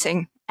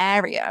fascinating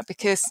area,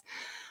 because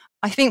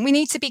I think we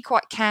need to be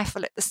quite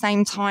careful at the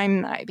same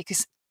time, though,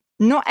 because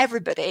not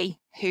everybody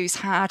who's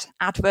had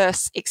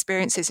adverse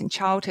experiences in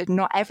childhood,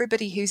 not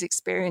everybody who's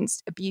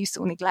experienced abuse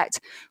or neglect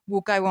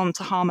will go on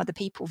to harm other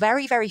people.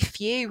 Very, very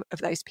few of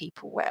those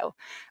people will.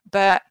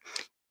 But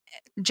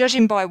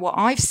judging by what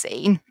I've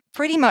seen,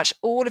 pretty much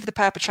all of the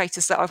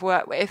perpetrators that I've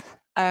worked with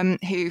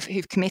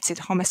who've committed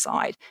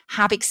homicide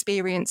have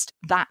experienced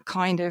that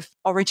kind of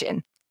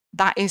origin.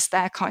 That is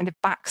their kind of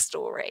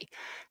backstory.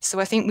 So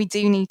I think we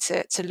do need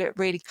to look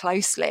really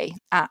closely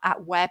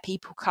at where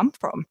people come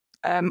from.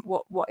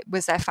 What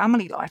was their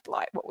family life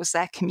like? What was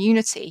their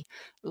community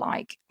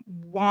like?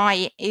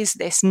 Why is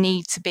this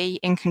need to be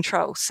in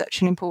control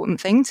such an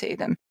important thing to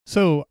them?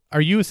 So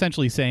are you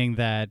essentially saying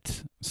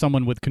that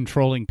someone with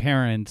controlling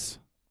parents,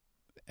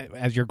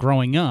 as you're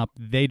growing up,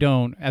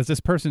 as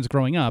this person's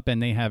growing up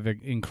and they have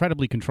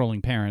incredibly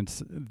controlling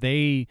parents,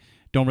 they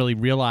don't really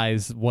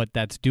realize what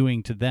that's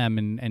doing to them,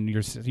 and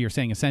you're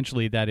saying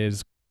essentially that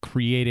is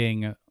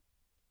creating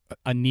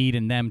a need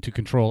in them to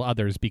control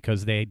others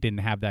because they didn't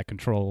have that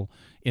control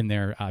in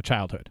their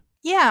childhood.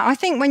 Yeah, I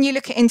think when you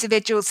look at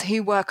individuals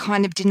who were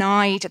kind of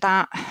denied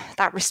that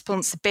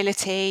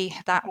responsibility,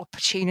 that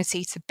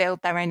opportunity to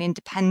build their own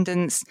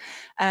independence,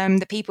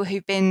 the people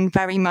who've been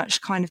very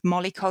much kind of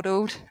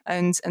mollycoddled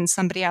and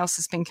somebody else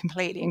has been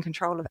completely in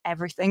control of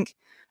everything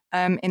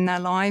in their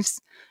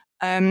lives,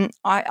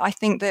 I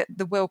think that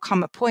there will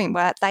come a point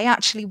where they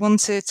actually want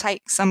to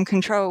take some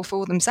control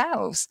for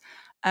themselves.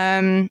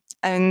 And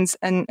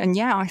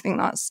yeah, I think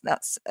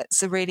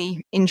that's a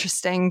really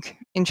interesting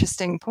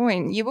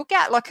point. You will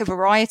get like a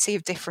variety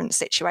of different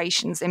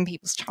situations in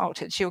people's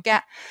childhoods. You'll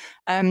get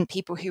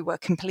people who were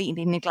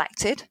completely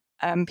neglected,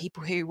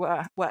 people who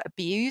were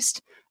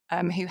abused,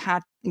 who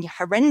had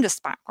horrendous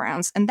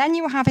backgrounds, and then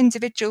you have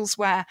individuals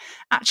where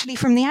actually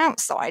from the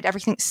outside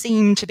everything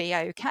seemed to be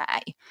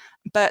okay,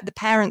 but the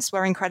parents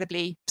were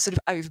incredibly sort of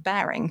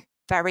overbearing,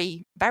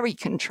 very, very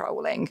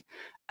controlling.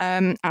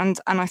 And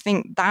I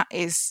think that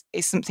is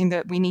something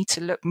that we need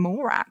to look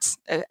more at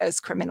as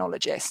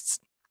criminologists.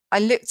 I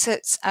looked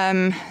at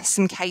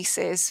some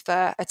cases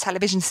for a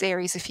television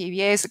series a few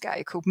years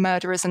ago called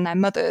Murderers and Their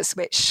Mothers,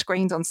 which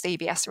screened on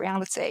CBS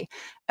Reality.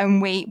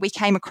 And we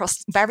came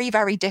across very,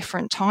 very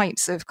different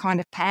types of kind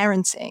of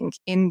parenting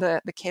in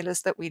the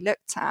killers that we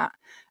looked at.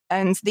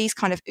 And these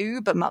kind of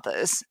uber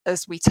mothers,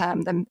 as we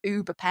term them,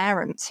 uber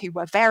parents who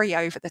were very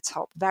over the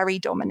top, very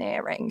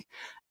domineering,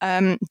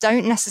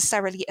 don't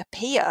necessarily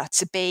appear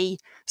to be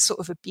sort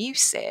of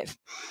abusive.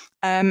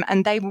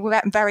 And they will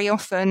very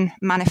often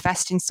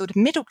manifest in sort of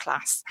middle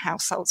class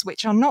households,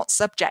 which are not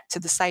subject to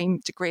the same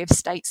degree of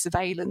state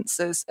surveillance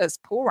as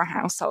poorer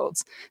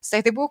households.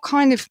 So they will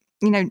kind of,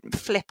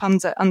 flip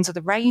under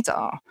the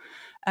radar.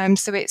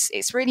 So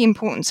it's really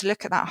important to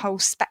look at that whole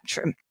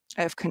spectrum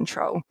of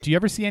control. Do you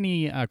ever see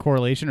any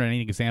correlation or any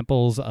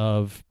examples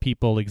of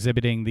people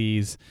exhibiting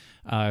these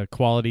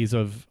qualities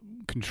of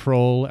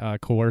control,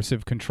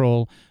 coercive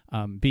control,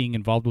 being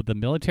involved with the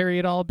military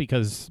at all?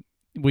 Because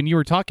when you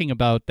were talking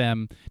about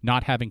them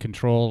not having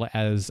control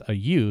as a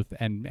youth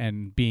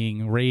and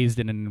being raised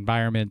in an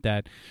environment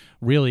that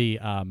really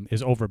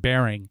is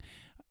overbearing,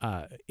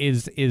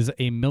 is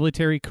a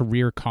military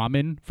career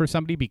common for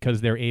somebody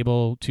because they're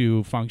able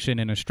to function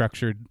in a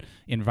structured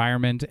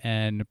environment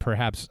and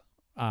perhaps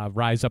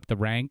rise up the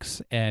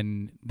ranks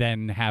and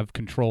then have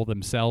control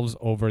themselves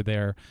over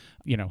their,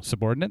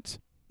 subordinates?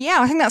 Yeah,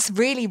 I think that's a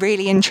really,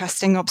 really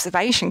interesting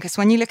observation, because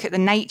when you look at the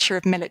nature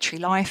of military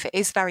life, it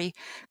is very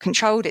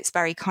controlled. It's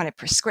very kind of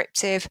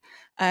prescriptive.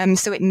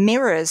 So it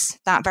mirrors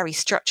that very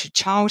structured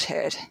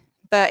childhood.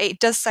 but it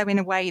does so in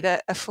a way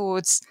that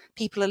affords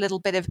people a little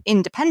bit of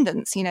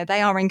independence.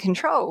 They are in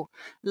control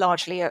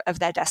largely of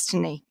their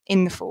destiny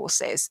in the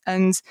forces,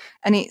 and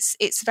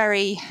it's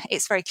very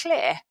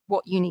clear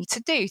what you need to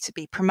do to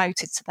be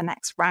promoted to the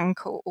next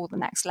rank or the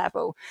next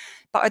level.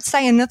 But I'd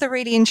say another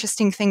really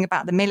interesting thing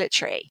about the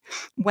military,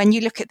 when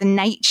you look at the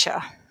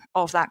nature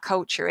of that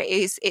culture,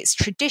 it's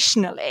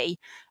traditionally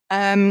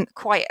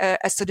quite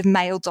a sort of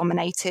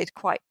male-dominated,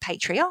 quite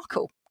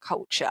patriarchal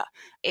culture.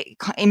 It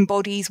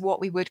embodies what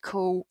we would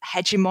call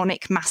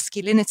hegemonic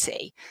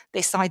masculinity,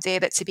 this idea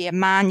that to be a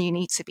man you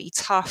need to be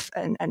tough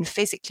and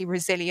physically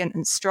resilient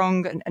and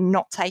strong and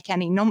not take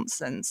any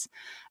nonsense.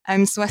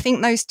 So I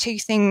think those two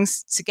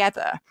things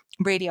together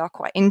really are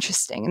quite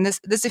interesting. And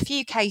there's a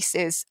few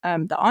cases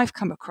that I've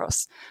come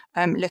across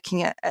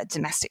looking at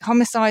domestic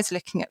homicides,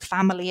 looking at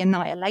family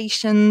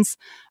annihilations,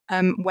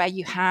 where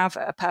you have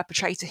a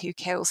perpetrator who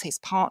kills his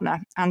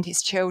partner and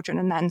his children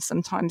and then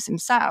sometimes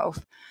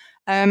himself.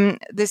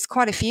 There's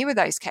quite a few of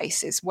those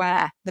cases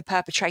where the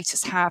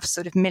perpetrators have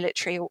sort of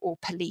military or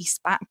police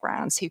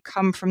backgrounds who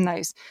come from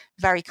those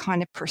very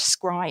kind of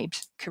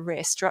prescribed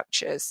career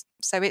structures.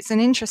 So it's an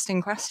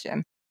interesting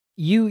question.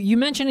 You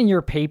mentioned in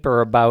your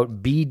paper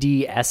about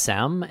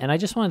BDSM, and I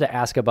just wanted to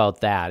ask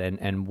about that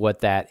and what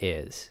that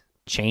is.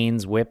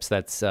 Chains, whips,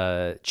 that's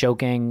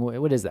choking.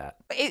 What is that?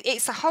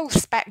 It's a whole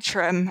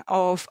spectrum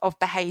of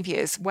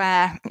behaviours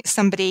where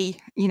somebody,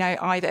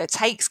 either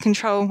takes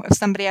control of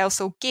somebody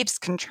else or gives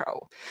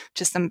control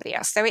to somebody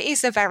else. So it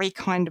is a very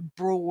kind of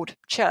broad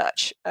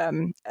church,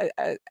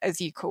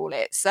 as you call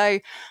it. So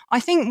I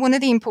think one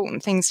of the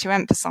important things to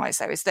emphasise,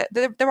 though, is that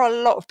there are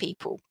a lot of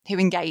people who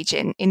engage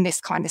in this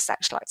kind of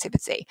sexual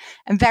activity,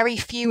 and very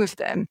few of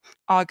them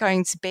are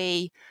going to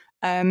be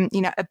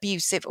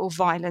abusive or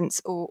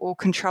violent or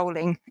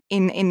controlling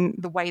in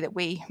the way that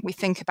we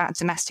think about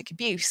domestic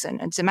abuse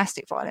and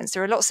domestic violence.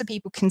 There are lots of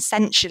people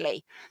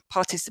consensually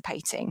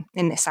participating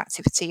in this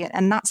activity,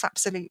 and that's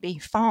absolutely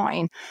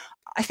fine.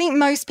 I think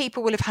most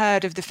people will have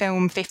heard of the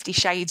film 50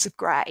 Shades of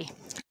Grey,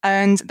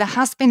 and there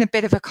has been a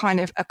bit of a kind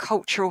of a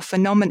cultural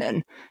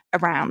phenomenon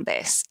around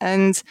this.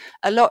 And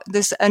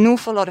there's an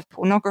awful lot of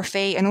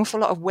pornography, an awful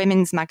lot of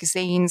women's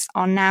magazines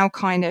are now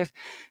kind of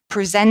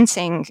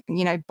presenting,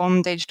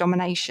 bondage,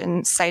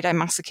 domination,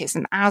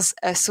 sadomasochism as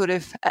a sort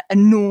of a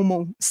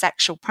normal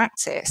sexual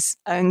practice.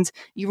 And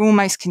you're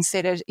almost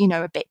considered,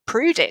 a bit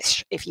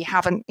prudish if you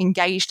haven't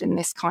engaged in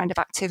this kind of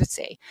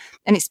activity.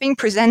 And it's being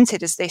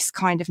presented as this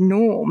kind of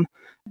norm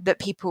that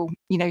people,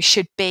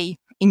 should be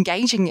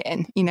engaging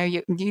in,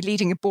 you're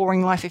leading a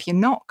boring life if you're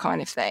not,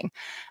 kind of thing.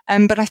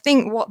 But I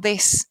think what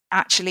this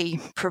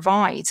actually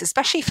provides,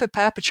 especially for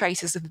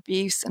perpetrators of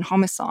abuse and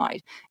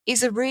homicide,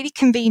 is a really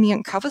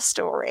convenient cover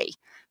story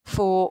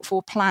for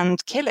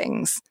planned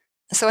killings.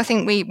 So I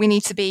think we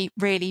need to be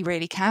really,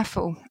 really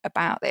careful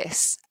about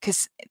this,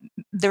 because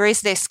there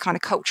is this kind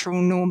of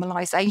cultural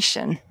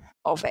normalization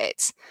of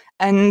it.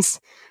 And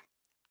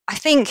I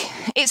think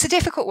it's a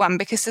difficult one,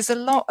 because there's a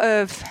lot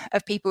of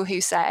people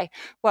who say,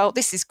 well,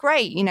 this is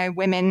great,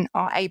 women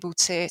are able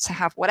to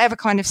have whatever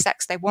kind of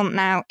sex they want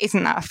now.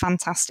 Isn't that a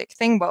fantastic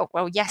thing?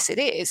 Well, yes, it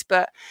is,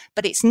 but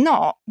it's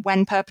not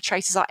when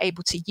perpetrators are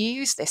able to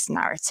use this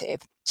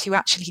narrative to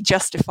actually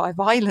justify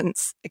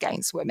violence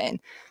against women.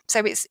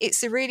 So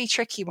it's a really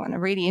tricky one, a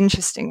really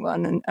interesting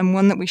one, and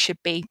one that we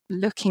should be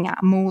looking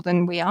at more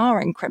than we are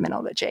in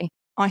criminology.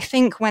 I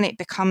think when it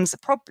becomes a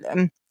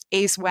problem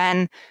is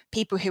when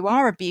people who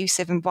are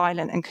abusive and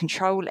violent and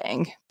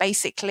controlling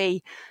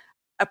basically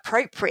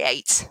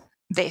appropriate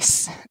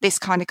this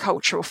kind of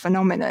cultural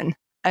phenomenon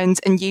and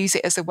use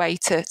it as a way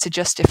to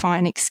justify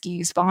and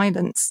excuse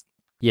violence.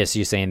 Yes,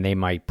 you're saying they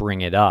might bring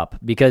it up,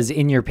 because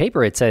in your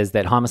paper it says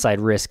that homicide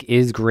risk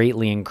is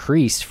greatly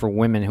increased for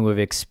women who have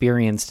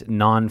experienced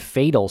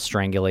non-fatal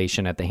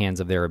strangulation at the hands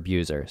of their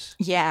abusers.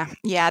 Yeah,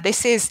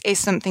 this is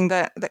something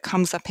that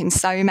comes up in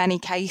so many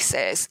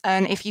cases.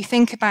 And if you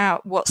think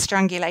about what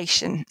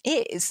strangulation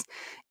is,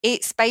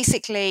 it's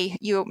basically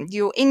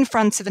you're in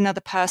front of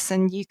another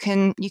person. You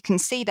can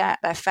see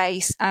their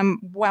face.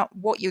 Well,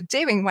 what you're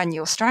doing when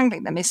you're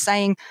strangling them is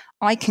saying,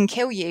 "I can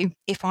kill you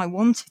if I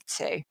wanted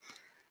to."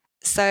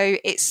 So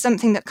it's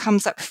something that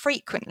comes up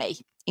frequently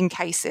in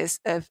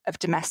cases of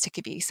domestic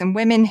abuse, and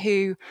women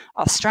who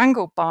are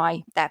strangled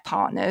by their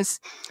partners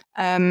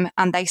and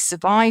they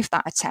survive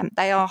that attempt,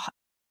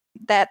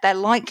 their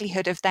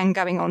likelihood of then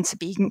going on to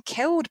being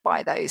killed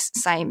by those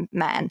same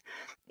men,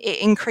 it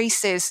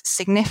increases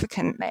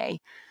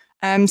significantly.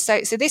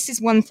 So this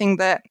is one thing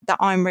that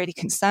I'm really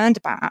concerned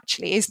about,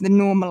 actually, is the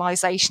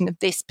normalization of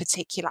this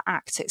particular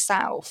act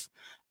itself.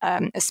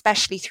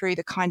 Especially through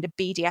the kind of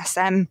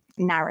BDSM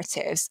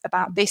narratives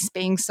about this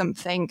being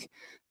something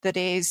that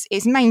is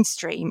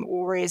mainstream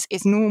or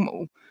is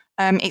normal.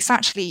 It's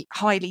actually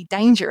highly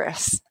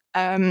dangerous.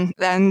 And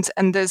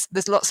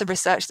there's lots of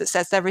research that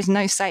says there is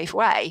no safe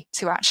way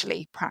to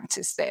actually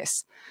practice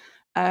this.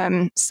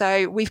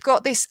 So we've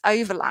got this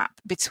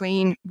overlap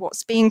between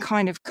what's being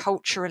kind of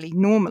culturally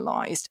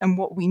normalized and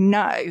what we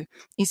know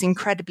is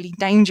incredibly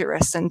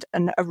dangerous and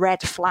a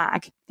red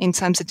flag in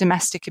terms of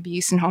domestic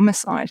abuse and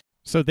homicide.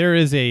 So there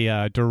is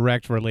a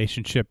direct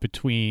relationship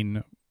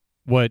between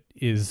what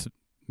is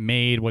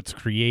made, what's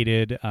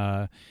created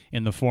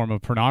in the form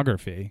of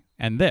pornography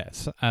and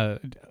this.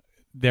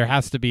 There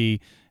has to be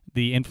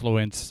the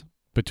influence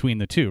between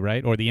the two,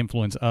 right? Or the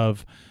influence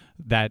of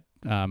that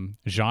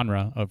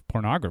genre of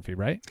pornography,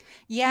 right?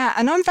 Yeah,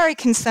 and I'm very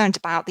concerned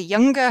about the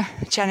younger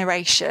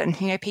generation,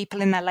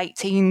 people in their late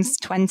teens,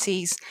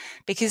 20s,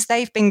 because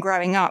they've been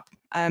growing up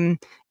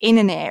in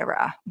an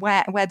era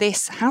where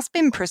this has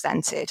been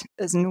presented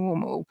as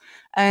normal.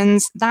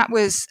 And that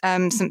was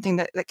something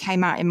that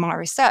came out in my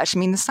research. I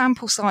mean, the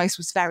sample size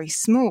was very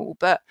small,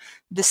 but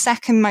the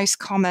second most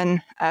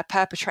common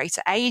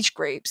perpetrator age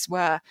groups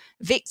were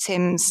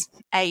victims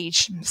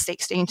age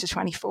 16 to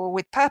 24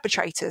 with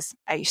perpetrators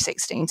age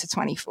 16 to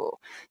 24.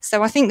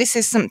 So I think this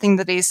is something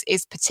that is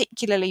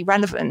particularly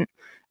relevant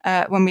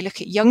when we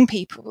look at young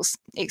people's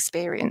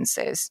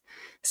experiences.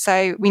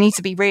 So we need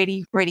to be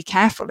really, really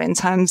careful in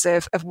terms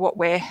of what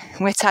we're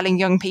telling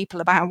young people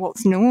about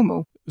what's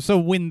normal. So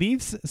when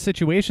these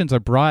situations are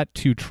brought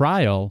to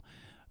trial,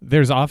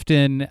 there's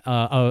often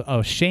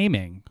a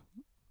shaming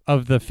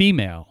of the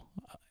female.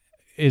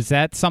 Is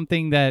that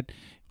something that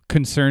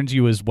concerns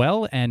you as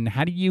well? And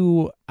how do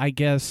you, I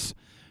guess,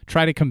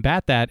 try to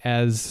combat that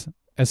as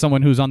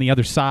someone who's on the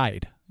other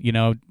side,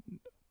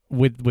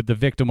 with the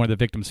victim or the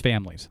victim's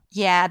families?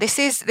 Yeah, this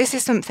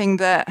is something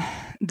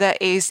that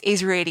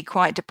is really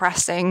quite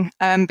depressing,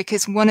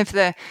 because one of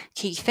the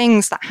key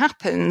things that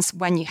happens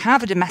when you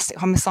have a domestic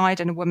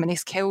homicide and a woman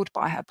is killed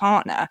by her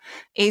partner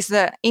is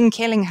that in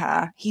killing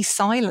her, he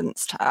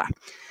silenced her.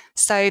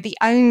 So the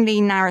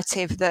only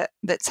narrative that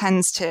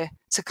tends to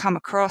come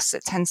across,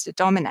 that tends to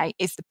dominate,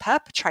 is the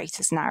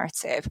perpetrator's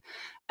narrative.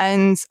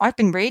 And I've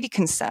been really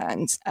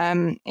concerned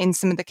in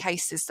some of the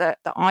cases that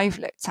I've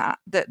looked at,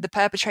 that the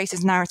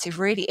perpetrator's narrative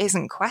really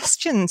isn't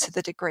questioned to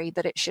the degree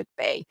that it should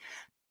be.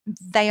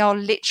 They are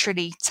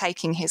literally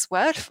taking his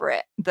word for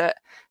it, that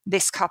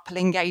this couple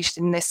engaged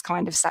in this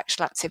kind of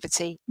sexual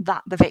activity,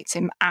 that the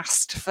victim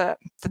asked for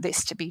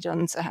this to be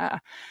done to her.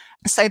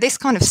 So this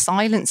kind of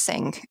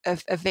silencing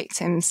of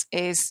victims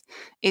is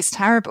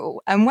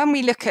terrible. And when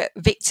we look at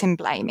victim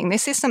blaming,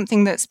 this is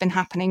something that's been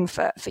happening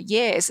for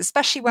years,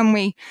 especially when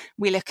we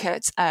look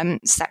at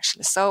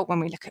sexual assault, when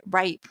we look at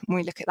rape, when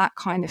we look at that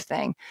kind of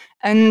thing.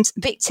 And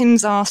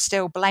victims are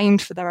still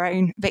blamed for their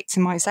own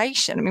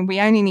victimization. I mean, we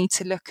only need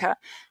to look at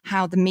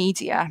how the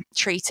media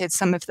treated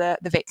some of the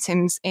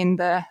victims in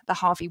the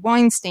Harvey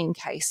Weinstein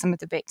case, some of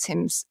the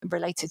victims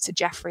related to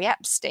Jeffrey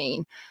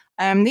Epstein.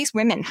 These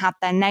women had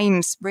their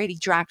names really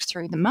dragged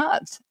through the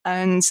mud,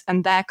 and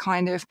their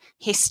kind of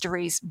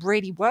histories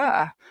really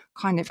were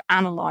kind of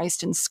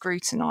analysed and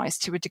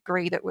scrutinised to a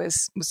degree that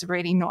was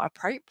really not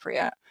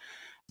appropriate.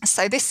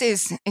 So this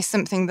is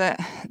something that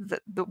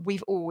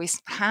we've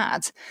always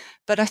had,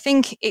 but I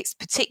think it's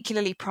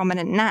particularly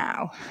prominent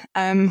now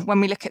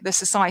when we look at the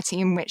society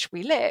in which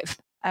we live.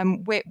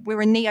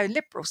 We're a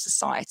neoliberal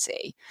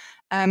society.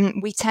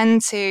 We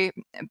tend to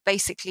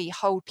basically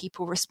hold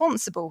people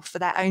responsible for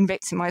their own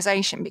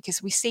victimization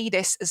because we see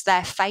this as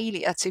their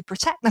failure to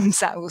protect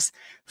themselves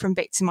from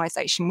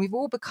victimization. We've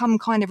all become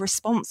kind of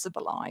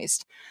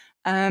responsibilized.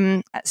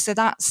 So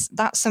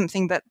that's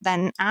something that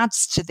then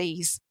adds to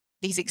these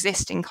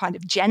existing kind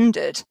of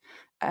gendered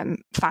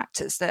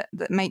factors that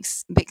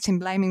makes victim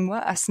blaming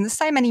worse. And there's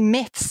so many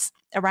myths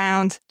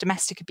around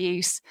domestic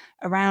abuse,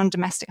 around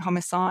domestic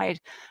homicide,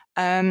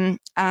 and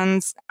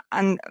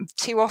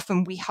too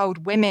often we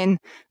hold women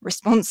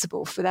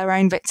responsible for their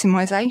own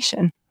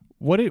victimization.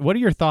 What are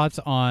your thoughts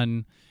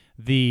on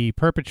the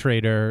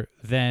perpetrator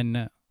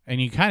then,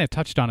 and you kind of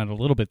touched on it a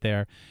little bit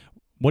there,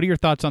 what are your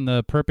thoughts on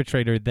the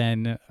perpetrator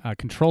then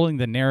controlling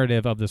the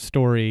narrative of the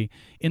story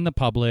in the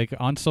public,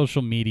 on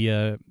social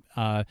media,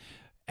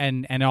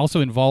 and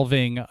also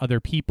involving other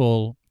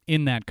people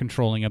in that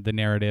controlling of the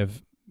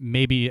narrative,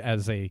 maybe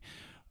as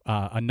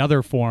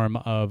another form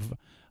of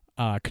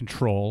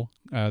control,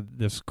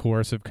 this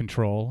coercive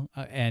control,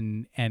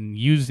 and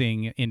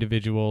using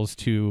individuals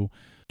to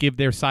give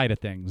their side of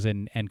things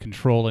and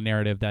control a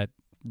narrative that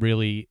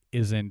really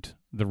isn't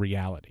the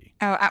reality?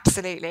 Oh,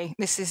 absolutely.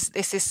 This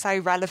is so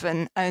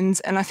relevant, and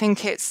I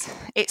think it's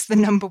the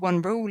number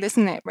one rule,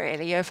 isn't it,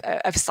 really, of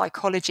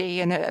psychology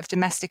and of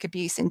domestic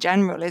abuse in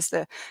general, is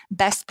the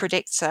best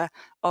predictor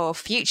of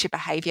future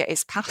behaviour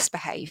is past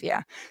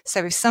behaviour.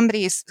 So if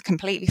somebody is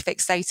completely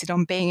fixated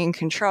on being in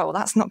control,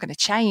 that's not going to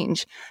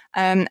change,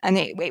 and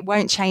it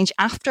won't change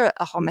after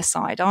a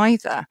homicide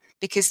either,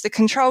 because the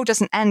control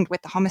doesn't end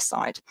with the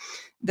homicide.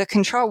 The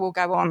control will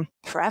go on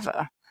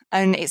forever.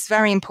 And it's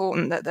very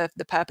important that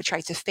the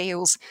perpetrator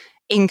feels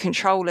in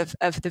control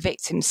of the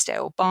victim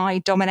still by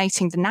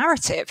dominating the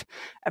narrative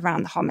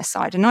around the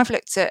homicide. And I've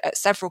looked at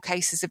several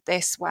cases of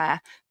this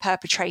where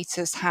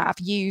perpetrators have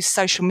used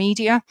social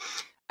media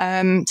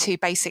to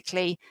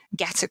basically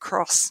get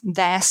across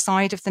their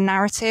side of the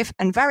narrative.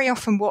 And very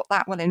often what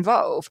that will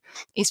involve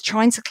is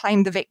trying to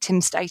claim the victim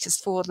status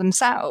for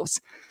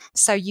themselves.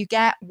 So you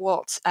get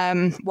what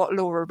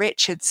Laura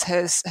Richards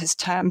has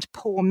termed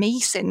poor me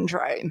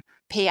syndrome,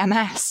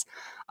 PMS.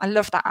 I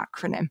love that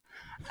acronym.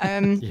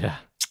 Yeah.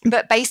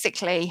 But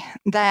basically,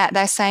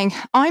 they're saying,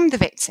 I'm the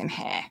victim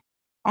here.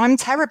 I'm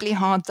terribly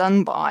hard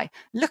done by.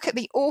 Look at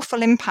the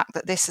awful impact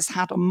that this has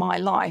had on my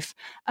life.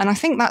 And I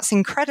think that's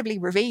incredibly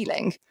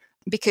revealing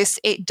because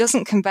it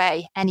doesn't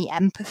convey any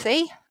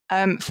empathy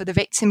for the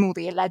victim or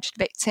the alleged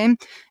victim.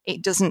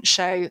 It doesn't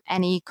show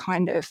any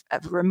kind of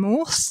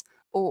remorse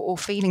or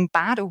feeling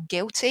bad or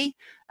guilty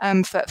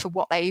for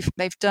what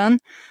they've done.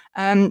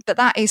 But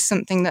that is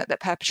something that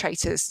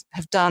perpetrators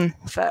have done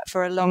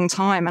for a long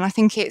time. And I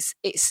think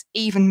it's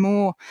even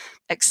more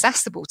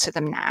accessible to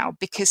them now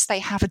because they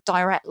have a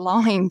direct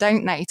line,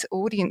 don't they, to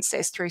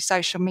audiences through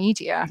social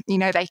media. You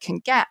know, they can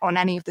get on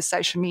any of the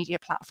social media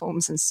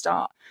platforms and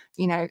start,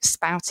 you know,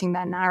 spouting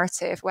their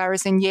narrative.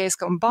 Whereas in years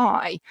gone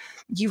by,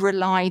 you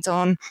relied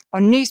on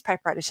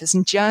newspaper editors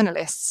and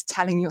journalists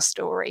telling your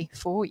story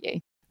for you.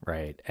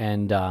 Right.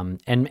 And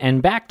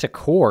back to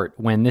court,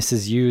 when this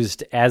is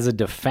used as a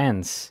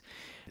defense,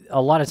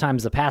 a lot of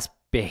times the past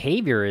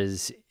behavior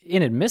is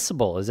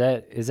inadmissible. Is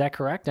that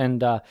correct?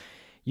 And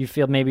you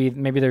feel maybe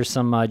there's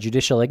some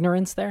judicial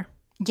ignorance there?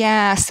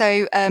 Yeah,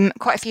 so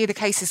quite a few of the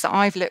cases that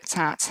I've looked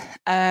at,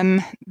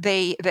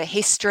 the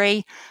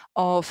history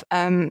of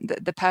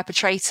the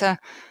perpetrator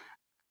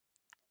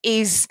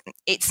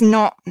it's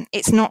not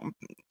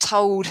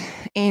told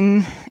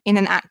in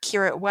an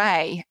accurate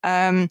way,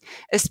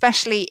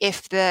 especially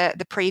if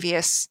the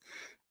previous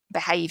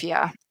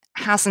behaviour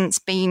hasn't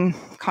been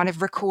kind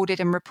of recorded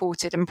and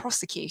reported and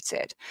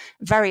prosecuted.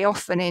 Very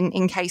often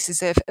in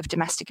cases of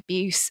domestic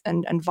abuse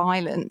and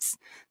violence,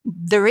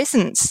 there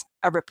isn't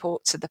a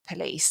report to the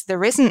police.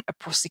 There isn't a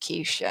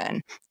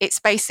prosecution. It's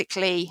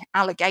basically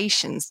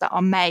allegations that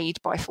are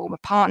made by former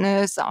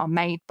partners, that are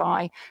made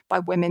by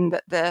women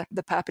that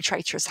the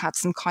perpetrator has had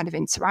some kind of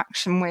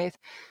interaction with.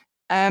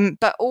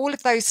 But all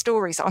of those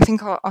stories, I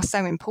think, are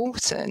so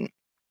important.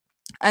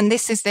 And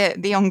this is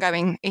the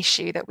ongoing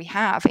issue that we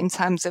have in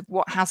terms of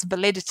what has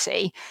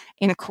validity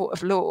in a court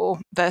of law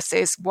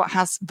versus what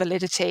has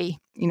validity,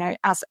 you know,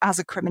 as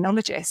a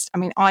criminologist. I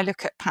mean, I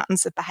look at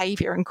patterns of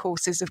behaviour and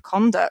courses of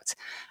conduct,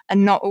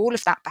 and not all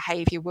of that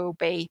behaviour will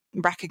be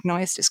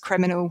recognised as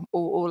criminal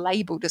or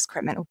labelled as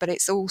criminal, but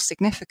it's all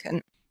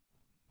significant.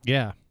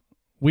 Yeah.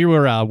 We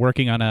were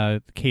working on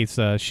a case,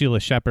 Sheila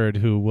Shepherd,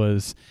 who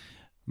was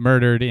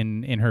murdered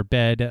in her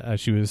bed.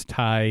 She was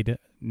tied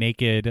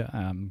naked,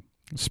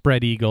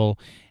 spread eagle,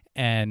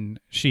 and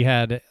she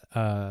had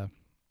a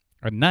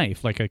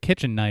knife, like a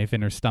kitchen knife,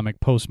 in her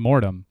stomach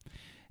post-mortem.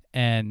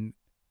 And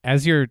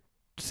as you're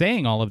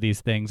saying all of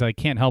these things, I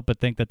can't help but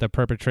think that the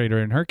perpetrator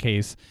in her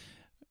case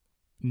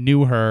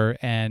knew her,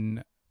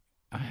 and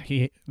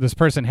this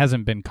person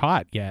hasn't been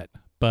caught yet.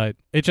 But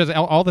it just,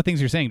 all the things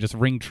you're saying just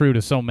ring true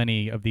to so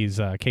many of these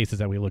cases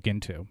that we look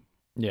into.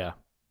 Yeah.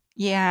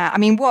 Yeah, I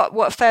mean,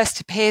 what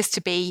first appears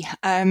to be,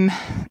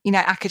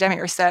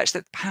 academic research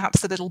that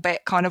perhaps a little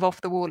bit kind of off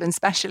the wall and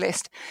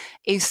specialist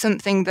is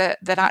something that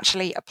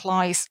actually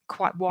applies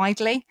quite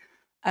widely,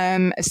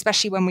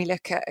 especially when we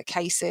look at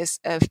cases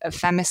of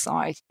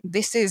femicide.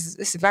 This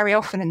is very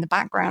often in the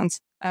background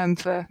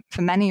for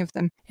many of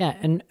them. Yeah,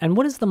 and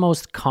what is the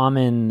most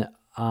common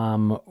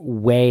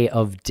way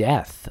of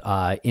death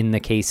in the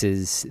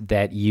cases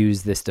that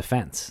use this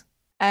defense?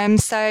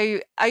 So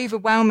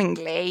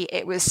overwhelmingly,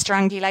 it was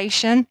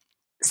strangulation.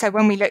 So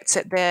when we looked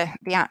at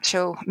the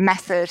actual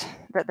method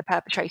that the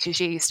perpetrators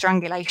used,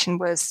 strangulation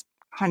was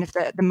kind of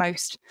the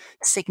most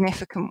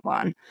significant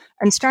one.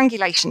 And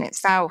strangulation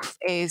itself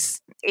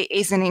is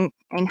an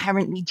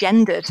inherently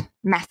gendered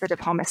method of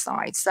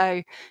homicide.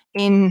 So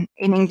in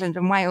England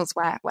and Wales,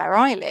 where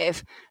I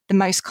live, the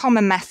most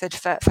common method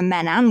for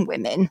men and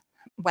women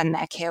when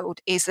they're killed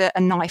is a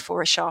knife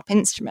or a sharp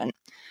instrument.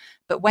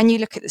 But when you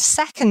look at the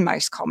second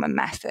most common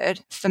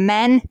method, for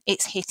men,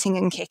 it's hitting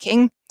and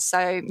kicking.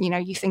 So,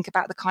 you think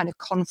about the kind of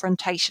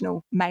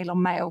confrontational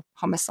male-on-male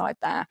homicide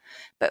there.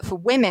 But for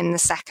women, the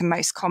second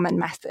most common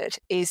method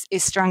is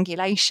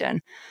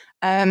strangulation.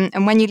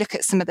 And when you look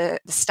at some of the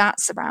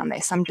stats around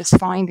this, I'm just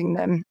finding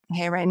them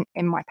here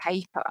in my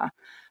paper.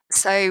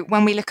 So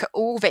when we look at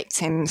all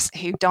victims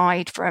who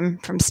died from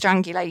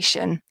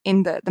strangulation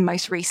in the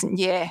most recent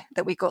year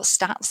that we got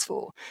stats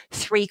for,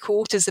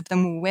 3/4 of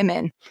them were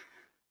women,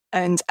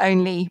 and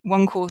only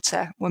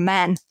 1/4 were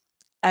men.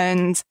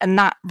 And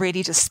that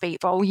really does speak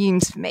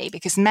volumes for me,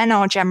 because men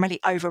are generally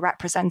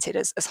overrepresented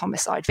as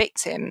homicide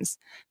victims,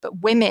 but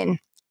women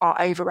are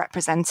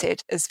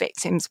overrepresented as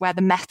victims where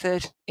the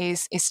method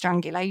is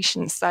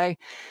strangulation. So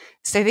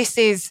this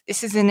is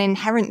an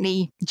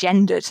inherently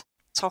gendered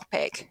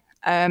topic.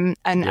 And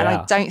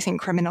I don't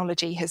think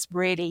criminology has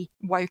really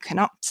woken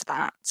up to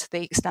that to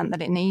the extent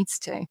that it needs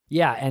to.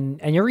 Yeah, and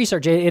your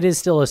research, it is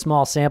still a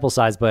small sample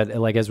size, but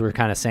like as we're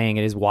kind of saying,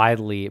 it is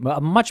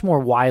much more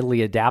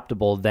widely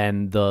adaptable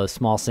than the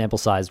small sample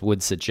size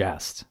would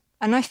suggest.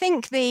 And I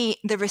think the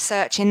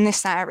research in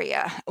this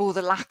area, or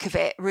the lack of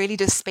it, really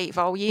does speak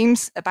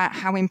volumes about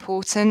how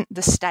important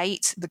the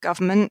state, the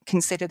government,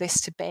 consider this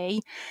to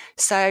be.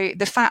 So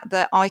the fact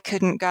that I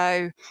couldn't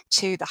go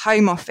to the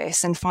Home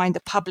Office and find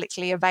a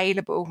publicly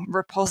available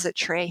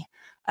repository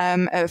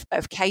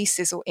of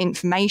cases or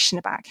information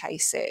about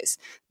cases,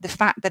 the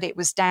fact that it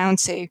was down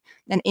to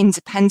an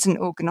independent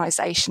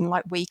organisation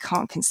like We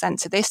Can't Consent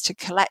to This to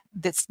collect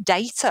this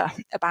data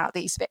about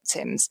these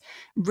victims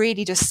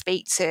really does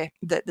speak to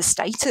the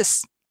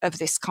status of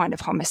this kind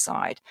of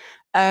homicide.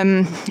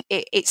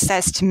 It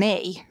says to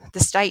me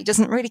the state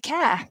doesn't really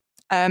care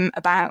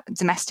about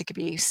domestic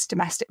abuse,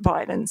 domestic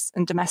violence,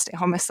 and domestic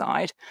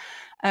homicide.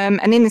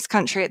 And in this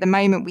country at the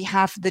moment, we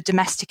have the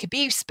domestic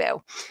abuse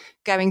bill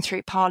going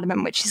through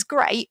Parliament, which is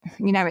great.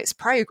 It's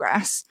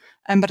progress,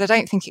 but I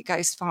don't think it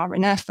goes far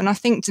enough. And I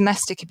think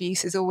domestic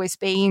abuse has always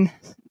been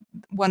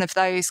one of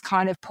those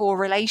kind of poor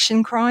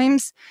relation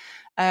crimes.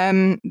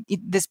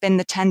 There's been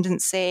the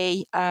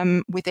tendency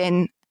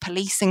within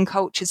policing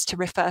cultures to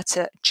refer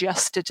to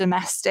just a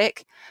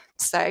domestic.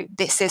 So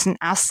this isn't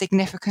as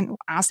significant or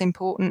as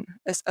important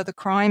as other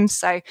crimes.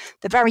 So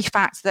the very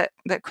fact that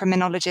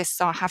criminologists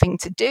are having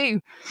to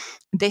do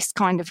this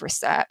kind of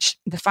research,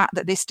 the fact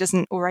that this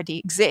doesn't already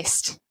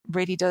exist,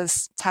 really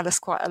does tell us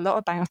quite a lot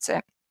about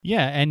it.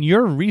 Yeah, and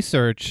your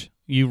research,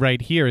 you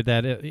write here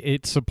that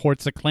it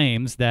supports the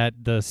claims that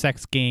the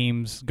sex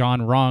games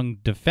gone wrong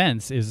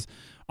defense is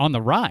on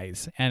the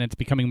rise, and it's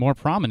becoming more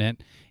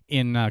prominent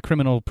in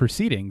criminal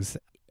proceedings.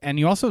 And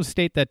you also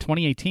state that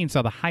 2018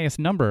 saw the highest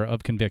number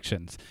of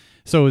convictions.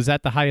 So is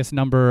that the highest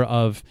number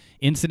of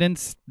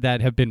incidents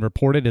that have been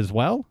reported as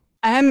well?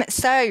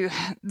 So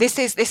this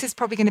is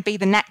probably going to be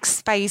the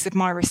next phase of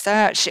my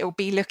research. It will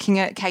be looking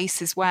at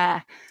cases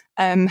where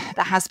there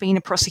has been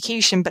a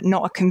prosecution but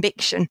not a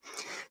conviction.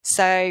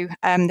 So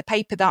the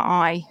paper that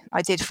I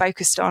did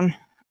focused on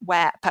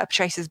where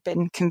perpetrators have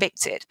been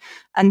convicted,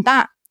 and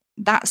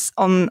that's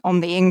on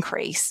the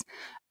increase.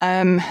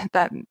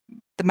 That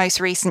the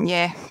most recent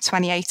year,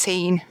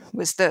 2018,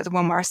 was the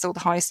one where I saw the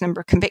highest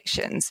number of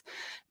convictions.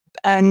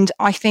 And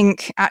I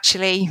think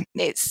actually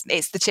it's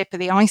the tip of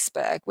the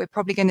iceberg. We're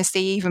probably going to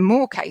see even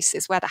more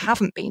cases where there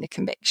haven't been a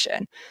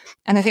conviction.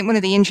 And I think one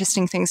of the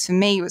interesting things for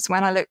me was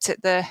when I looked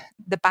at the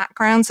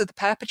backgrounds of the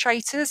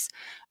perpetrators,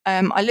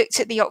 I looked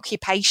at the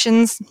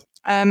occupations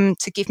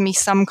to give me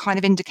some kind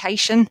of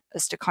indication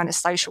as to kind of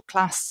social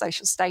class,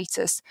 social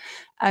status.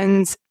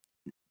 And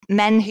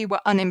men who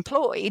were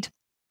unemployed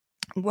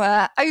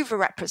were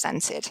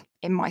overrepresented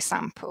in my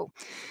sample.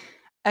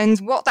 And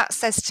what that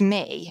says to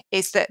me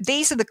is that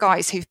these are the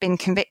guys who've been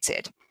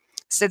convicted.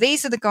 So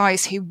these are the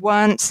guys who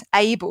weren't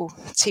able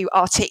to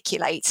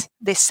articulate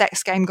this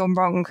sex game gone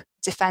wrong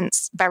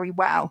defense very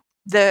well.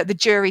 The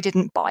jury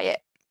didn't buy it,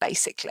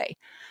 basically.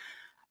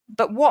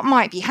 But what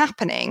might be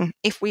happening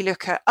if we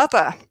look at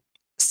other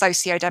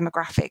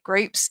socio-demographic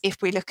groups, if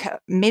we look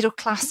at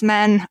middle-class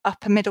men,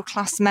 upper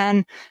middle-class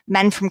men,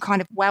 men from kind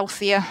of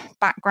wealthier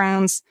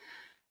backgrounds,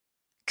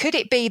 could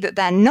it be that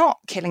they're not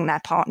killing their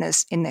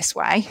partners in this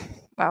way?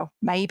 Well,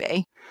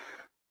 maybe.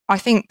 I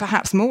think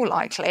perhaps more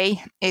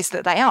likely is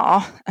that they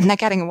are, and they're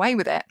getting away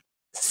with it.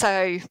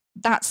 So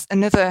that's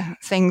another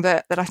thing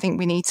that I think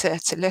we need to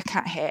look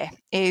at here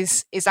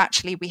is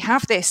actually we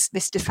have this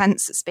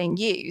defence that's being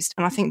used,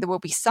 and I think there will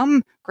be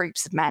some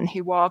groups of men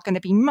who are going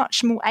to be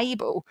much more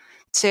able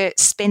to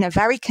spin a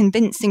very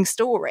convincing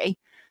story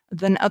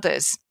than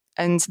others.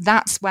 And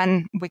that's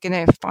when we're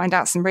going to find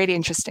out some really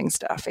interesting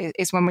stuff,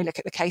 is when we look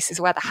at the cases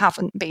where there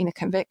haven't been a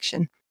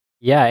conviction.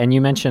 Yeah, and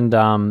you mentioned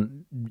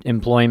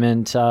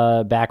employment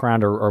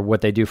background or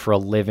what they do for a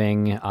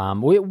living.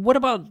 What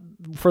about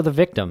for the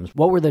victims?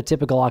 What were the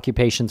typical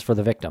occupations for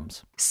the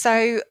victims?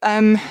 So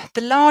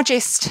the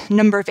largest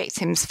number of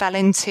victims fell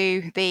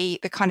into the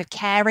kind of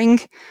caring,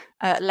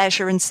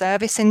 leisure and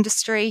service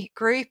industry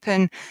group.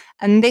 And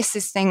this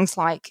is things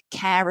like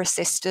care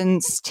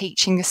assistants,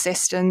 teaching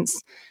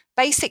assistants,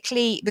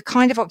 basically the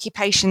kind of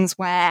occupations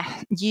where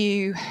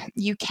you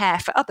care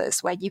for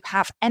others, where you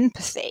have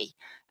empathy,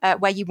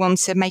 where you want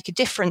to make a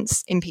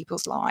difference in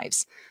people's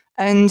lives.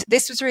 And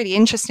this was really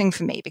interesting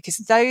for me because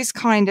those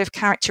kind of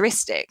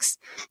characteristics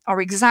are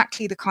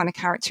exactly the kind of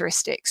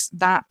characteristics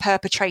that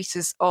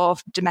perpetrators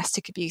of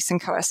domestic abuse and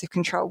coercive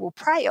control will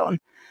prey on.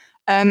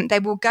 They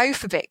will go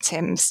for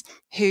victims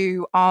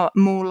who are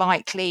more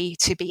likely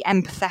to be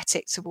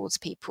empathetic towards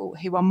people,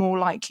 who are more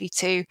likely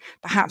to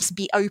perhaps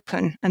be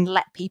open and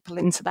let people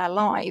into their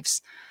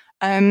lives.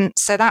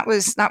 So that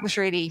was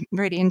really,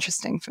 really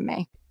interesting for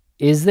me.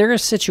 Is there a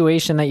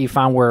situation that you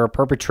found where a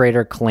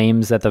perpetrator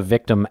claims that the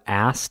victim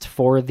asked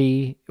for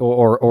the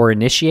or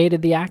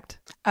initiated the act?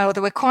 Oh,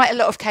 there were quite a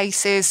lot of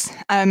cases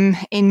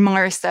in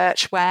my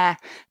research where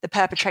the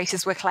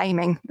perpetrators were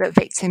claiming that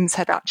victims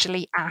had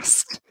actually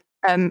asked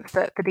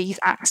for these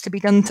acts to be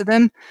done to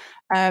them,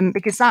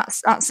 because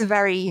that's a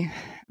very,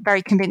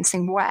 very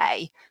convincing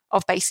way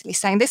of basically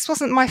saying, this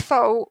wasn't my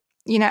fault.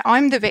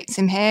 I'm the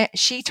victim here.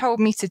 She told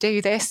me to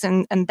do this,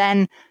 and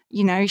then,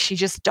 she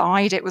just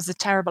died. It was a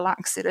terrible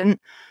accident.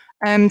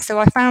 So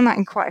I found that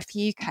in quite a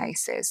few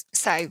cases.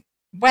 So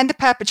when the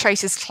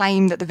perpetrators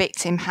claim that the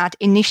victim had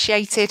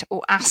initiated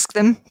or asked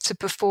them to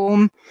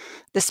perform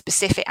the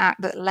specific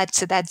act that led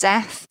to their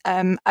death,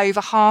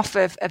 over half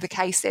of the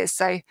cases,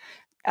 so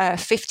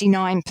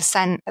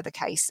 59% of the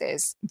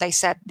cases, they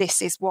said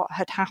this is what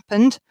had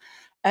happened.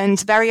 And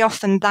very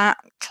often that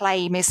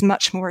claim is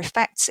much more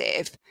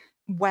effective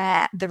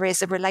where there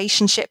is a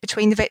relationship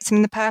between the victim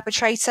and the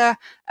perpetrator,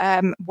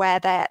 where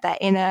they're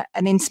in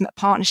an intimate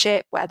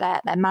partnership, where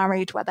they're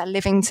married, where they're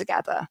living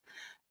together.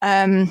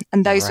 And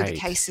those were the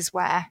cases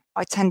where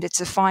I tended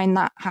to find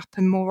that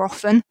happen more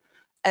often.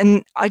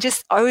 And I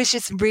was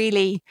just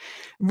really,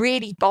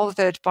 really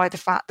bothered by the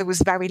fact there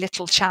was very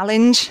little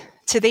challenge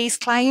to these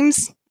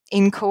claims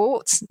in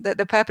court, that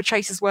the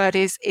perpetrator's word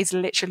is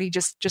literally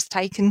just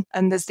taken.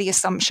 And there's the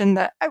assumption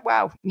that, oh,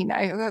 well,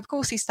 of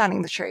course he's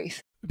telling the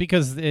truth.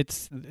 Because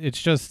it's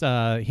just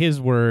his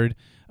word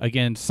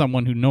against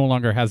someone who no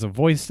longer has a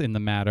voice in the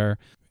matter,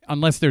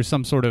 unless there's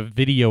some sort of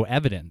video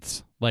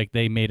evidence, like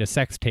they made a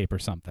sex tape or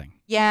something.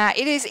 Yeah,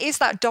 it is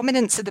that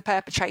dominance of the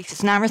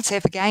perpetrator's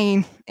narrative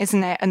again,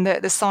 isn't it? And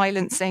the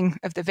silencing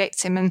of the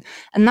victim. And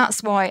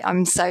that's why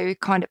I'm so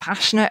kind of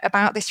passionate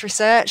about this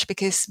research,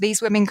 because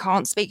these women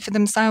can't speak for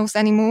themselves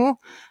anymore.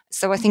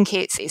 So I think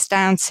it's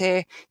down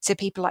to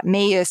people like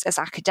me as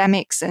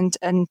academics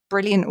and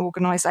brilliant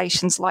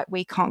organisations like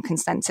We Can't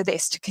Consent to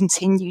This to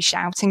continue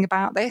shouting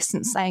about this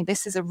and saying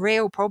this is a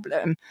real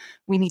problem.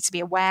 We need to be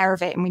aware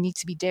of it and we need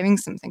to be doing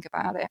something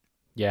about it.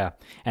 Yeah.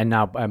 And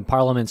now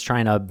Parliament's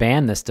trying to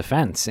ban this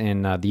defence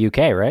in the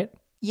UK, right?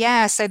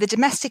 Yeah, so the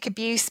Domestic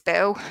Abuse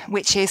Bill,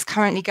 which is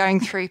currently going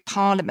through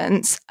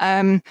Parliament,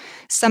 some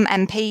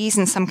MPs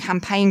and some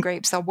campaign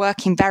groups are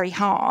working very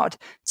hard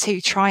to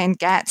try and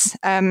get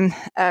an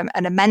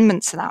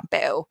amendment to that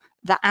bill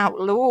that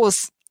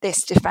outlaws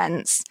this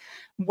defence.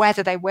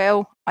 Whether they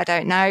will, I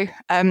don't know.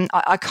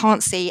 I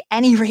can't see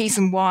any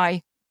reason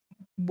why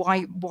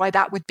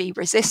that would be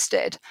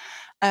resisted.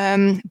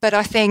 But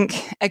I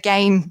think,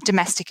 again,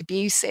 domestic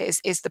abuse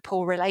is the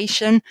poor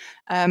relation.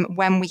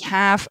 When we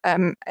have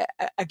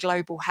a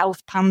global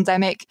health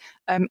pandemic,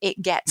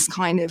 it gets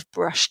kind of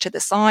brushed to the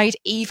side,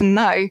 even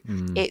though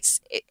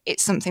it's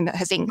something that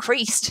has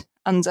increased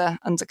under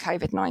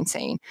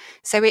COVID-19.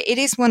 So it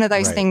is one of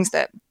those things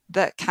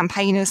that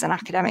campaigners and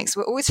academics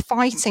were always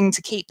fighting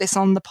to keep this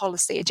on the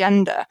policy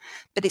agenda,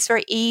 but it's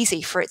very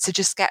easy for it to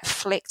just get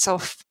flicked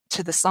off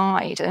to the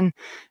side, and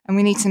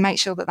we need to make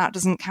sure that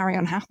doesn't carry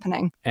on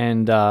happening.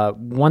 And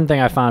one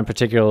thing I found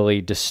particularly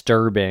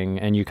disturbing,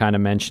 and you kind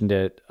of mentioned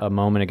it a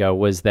moment ago,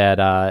 was that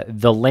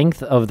the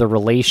length of the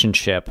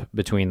relationship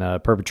between the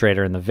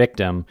perpetrator and the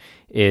victim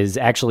is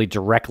actually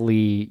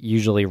directly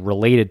usually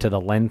related to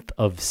the length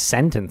of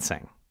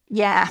sentencing.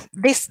 Yeah,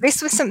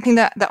 this was something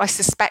that I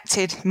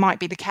suspected might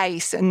be the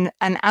case, and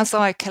as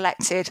I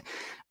collected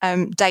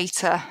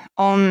data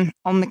on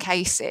the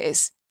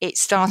cases, it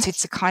started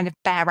to kind of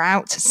bear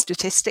out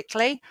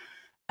statistically.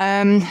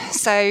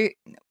 So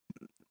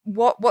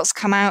what's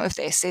come out of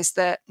this is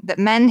that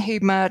men who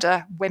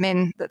murder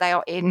women that they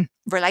are in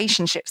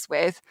relationships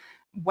with,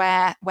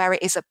 where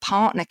it is a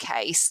partner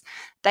case,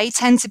 they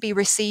tend to be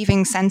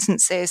receiving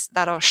sentences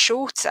that are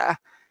shorter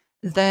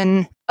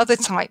than other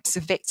types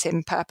of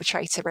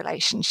victim-perpetrator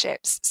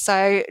relationships.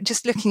 So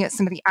just looking at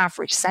some of the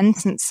average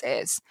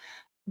sentences,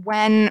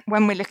 when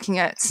we're looking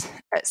at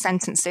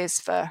sentences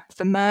for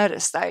murder,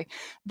 so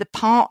the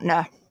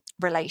partner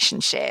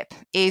relationship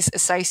is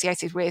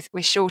associated with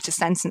shorter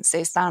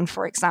sentences than,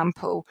 for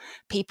example,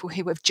 people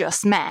who have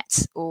just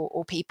met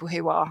or people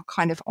who are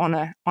kind of on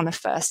a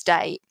first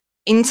date.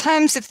 In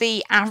terms of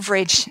the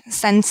average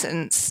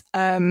sentence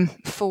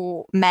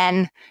for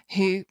men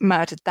who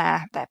murdered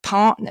their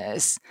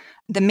partners,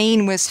 the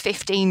mean was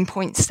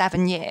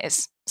 15.7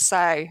 years.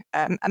 So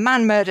a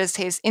man murders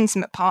his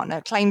intimate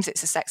partner, claims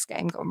it's a sex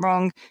game gone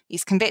wrong.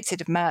 He's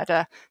convicted of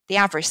murder. The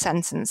average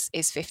sentence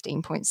is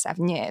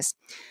 15.7 years.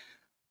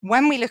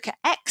 When we look at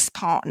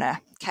ex-partner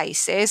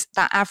cases,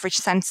 that average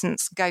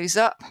sentence goes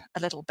up a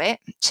little bit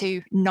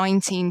to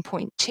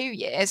 19.2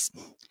 years.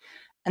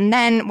 And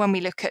then when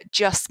we look at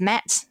just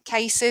met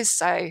cases,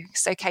 so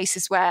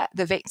cases where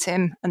the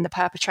victim and the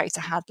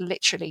perpetrator had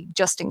literally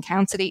just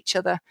encountered each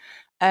other,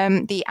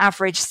 the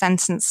average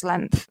sentence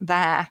length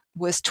there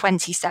was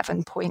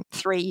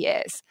 27.3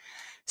 years.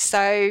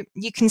 So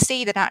you can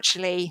see that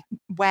actually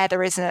where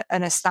there is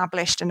an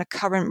established and a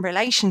current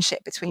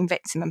relationship between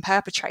victim and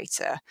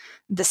perpetrator,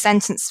 the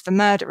sentence for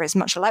murder is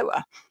much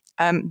lower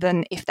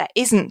than if there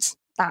isn't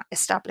that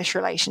established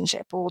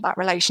relationship or that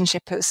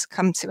relationship has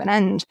come to an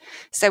end.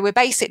 So we're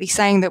basically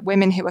saying that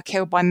women who are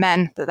killed by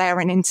men that they are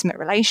in intimate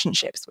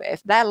relationships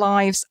with, their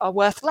lives are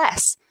worth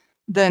less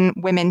than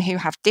women who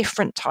have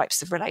different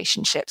types of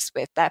relationships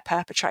with their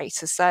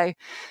perpetrators. So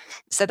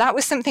that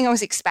was something I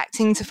was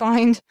expecting to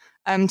find.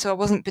 So I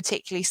wasn't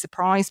particularly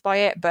surprised by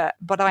it,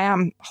 but I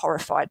am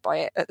horrified by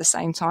it at the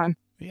same time.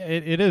 Yeah,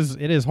 it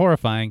is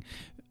horrifying,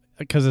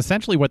 because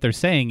essentially what they're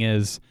saying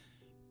is,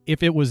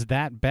 if it was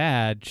that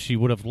bad, she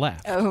would have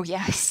left. Oh,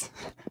 yes.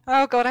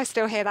 Oh, God, I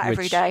still hear that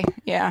every day.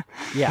 Yeah.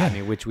 Yeah, I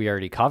mean, which we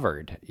already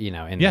covered,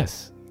 in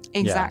this.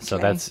 Exactly.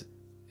 Yeah, so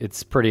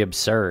it's pretty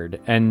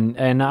absurd.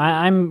 And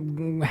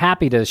I'm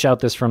happy to shout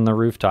this from the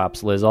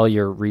rooftops, Liz, all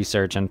your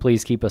research, and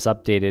please keep us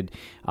updated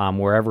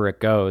wherever it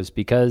goes,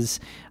 because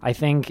I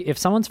think if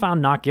someone's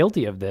found not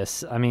guilty of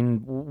this, I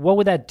mean, what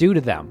would that do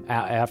to them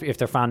if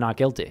they're found not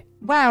guilty?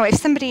 Well, if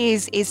somebody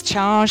is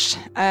charged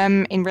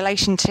in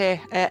relation to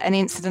an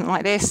incident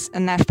like this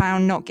and they're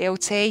found not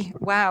guilty,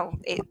 well,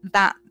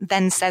 that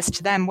then says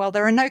to them, well,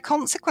 there are no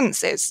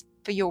consequences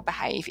for your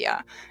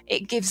behaviour.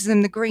 It gives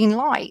them the green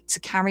light to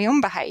carry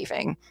on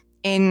behaving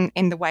in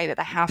the way that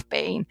they have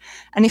been.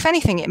 And if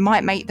anything, it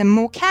might make them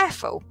more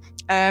careful.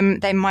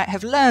 They might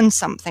have learned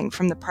something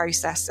from the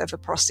process of a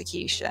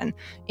prosecution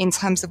in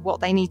terms of what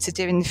they need to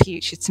do in the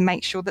future to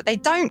make sure that they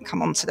don't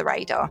come onto the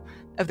radar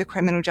of the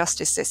criminal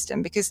justice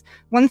system. Because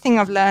one thing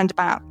I've learned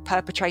about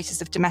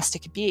perpetrators of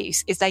domestic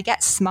abuse is they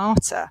get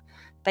smarter,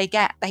 they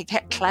get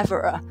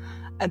cleverer.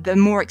 The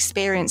more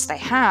experience they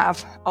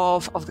have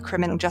of the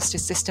criminal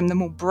justice system, the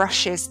more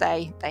brushes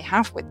they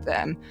have with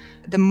them,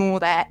 the more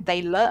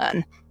they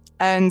learn.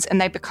 And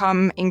they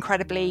become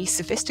incredibly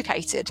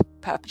sophisticated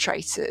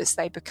perpetrators.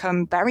 They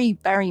become very,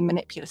 very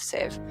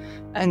manipulative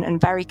and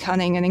very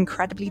cunning and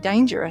incredibly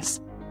dangerous.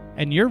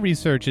 And your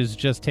research is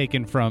just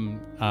taken from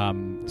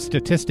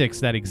statistics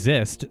that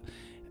exist.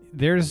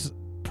 There's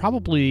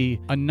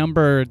probably a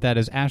number that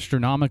is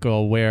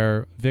astronomical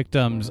where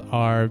victims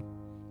are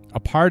a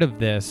part of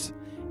this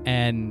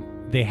and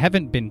they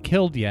haven't been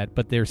killed yet,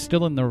 but they're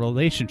still in the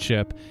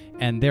relationship,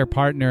 and their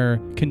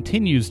partner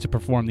continues to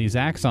perform these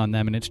acts on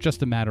them, and it's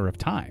just a matter of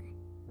time.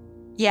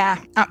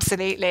 Yeah,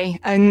 absolutely.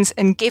 And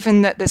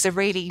given that there's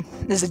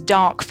a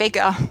dark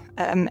figure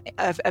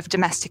of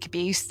domestic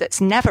abuse that's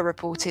never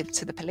reported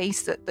to the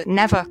police, that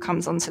never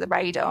comes onto the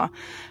radar,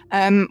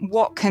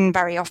 what can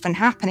very often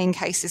happen in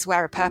cases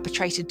where a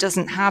perpetrator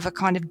doesn't have a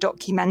kind of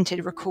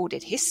documented,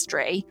 recorded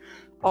history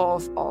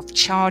of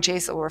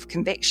charges or of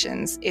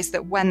convictions is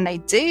that when they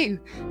do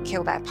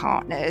kill their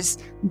partners,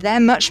 they're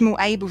much more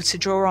able to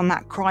draw on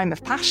that crime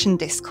of passion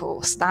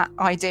discourse, that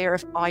idea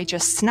of I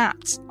just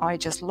snapped, I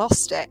just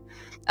lost it.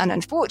 And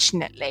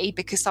unfortunately,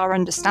 because our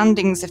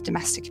understandings of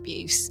domestic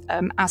abuse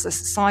as a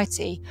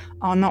society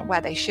are not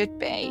where they should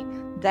be,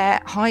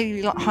 they're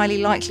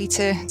highly likely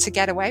to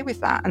get away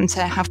with that and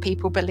to have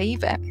people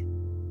believe it.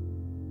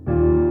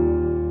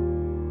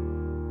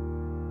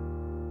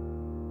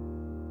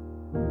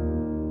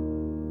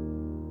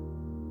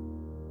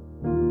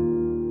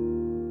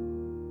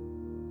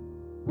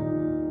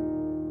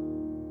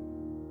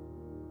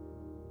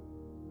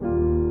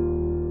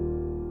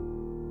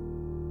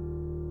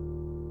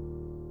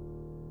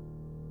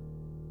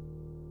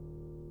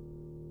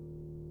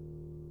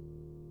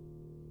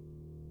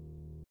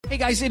 Hey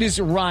guys, it is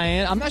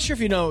Ryan. I'm not sure if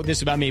you know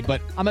this about me, but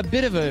I'm a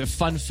bit of a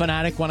fun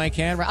fanatic when I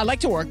can. I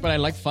like to work, but I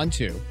like fun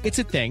too. It's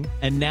a thing.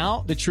 And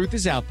now the truth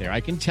is out there.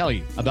 I can tell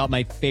you about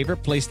my favorite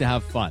place to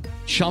have fun.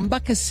 Chumba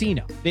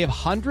Casino. They have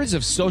hundreds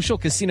of social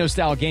casino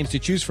style games to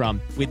choose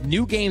from with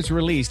new games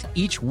released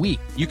each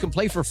week. You can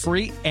play for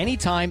free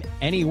anytime,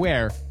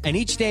 anywhere. And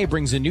each day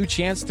brings a new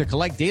chance to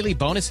collect daily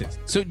bonuses.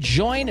 So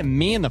join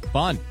me in the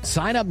fun.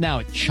 Sign up now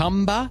at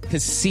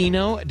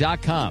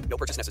ChumbaCasino.com. No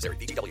purchase necessary.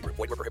 VGW Group.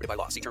 Void where prohibited by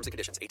law. See terms and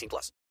conditions.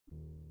 18+.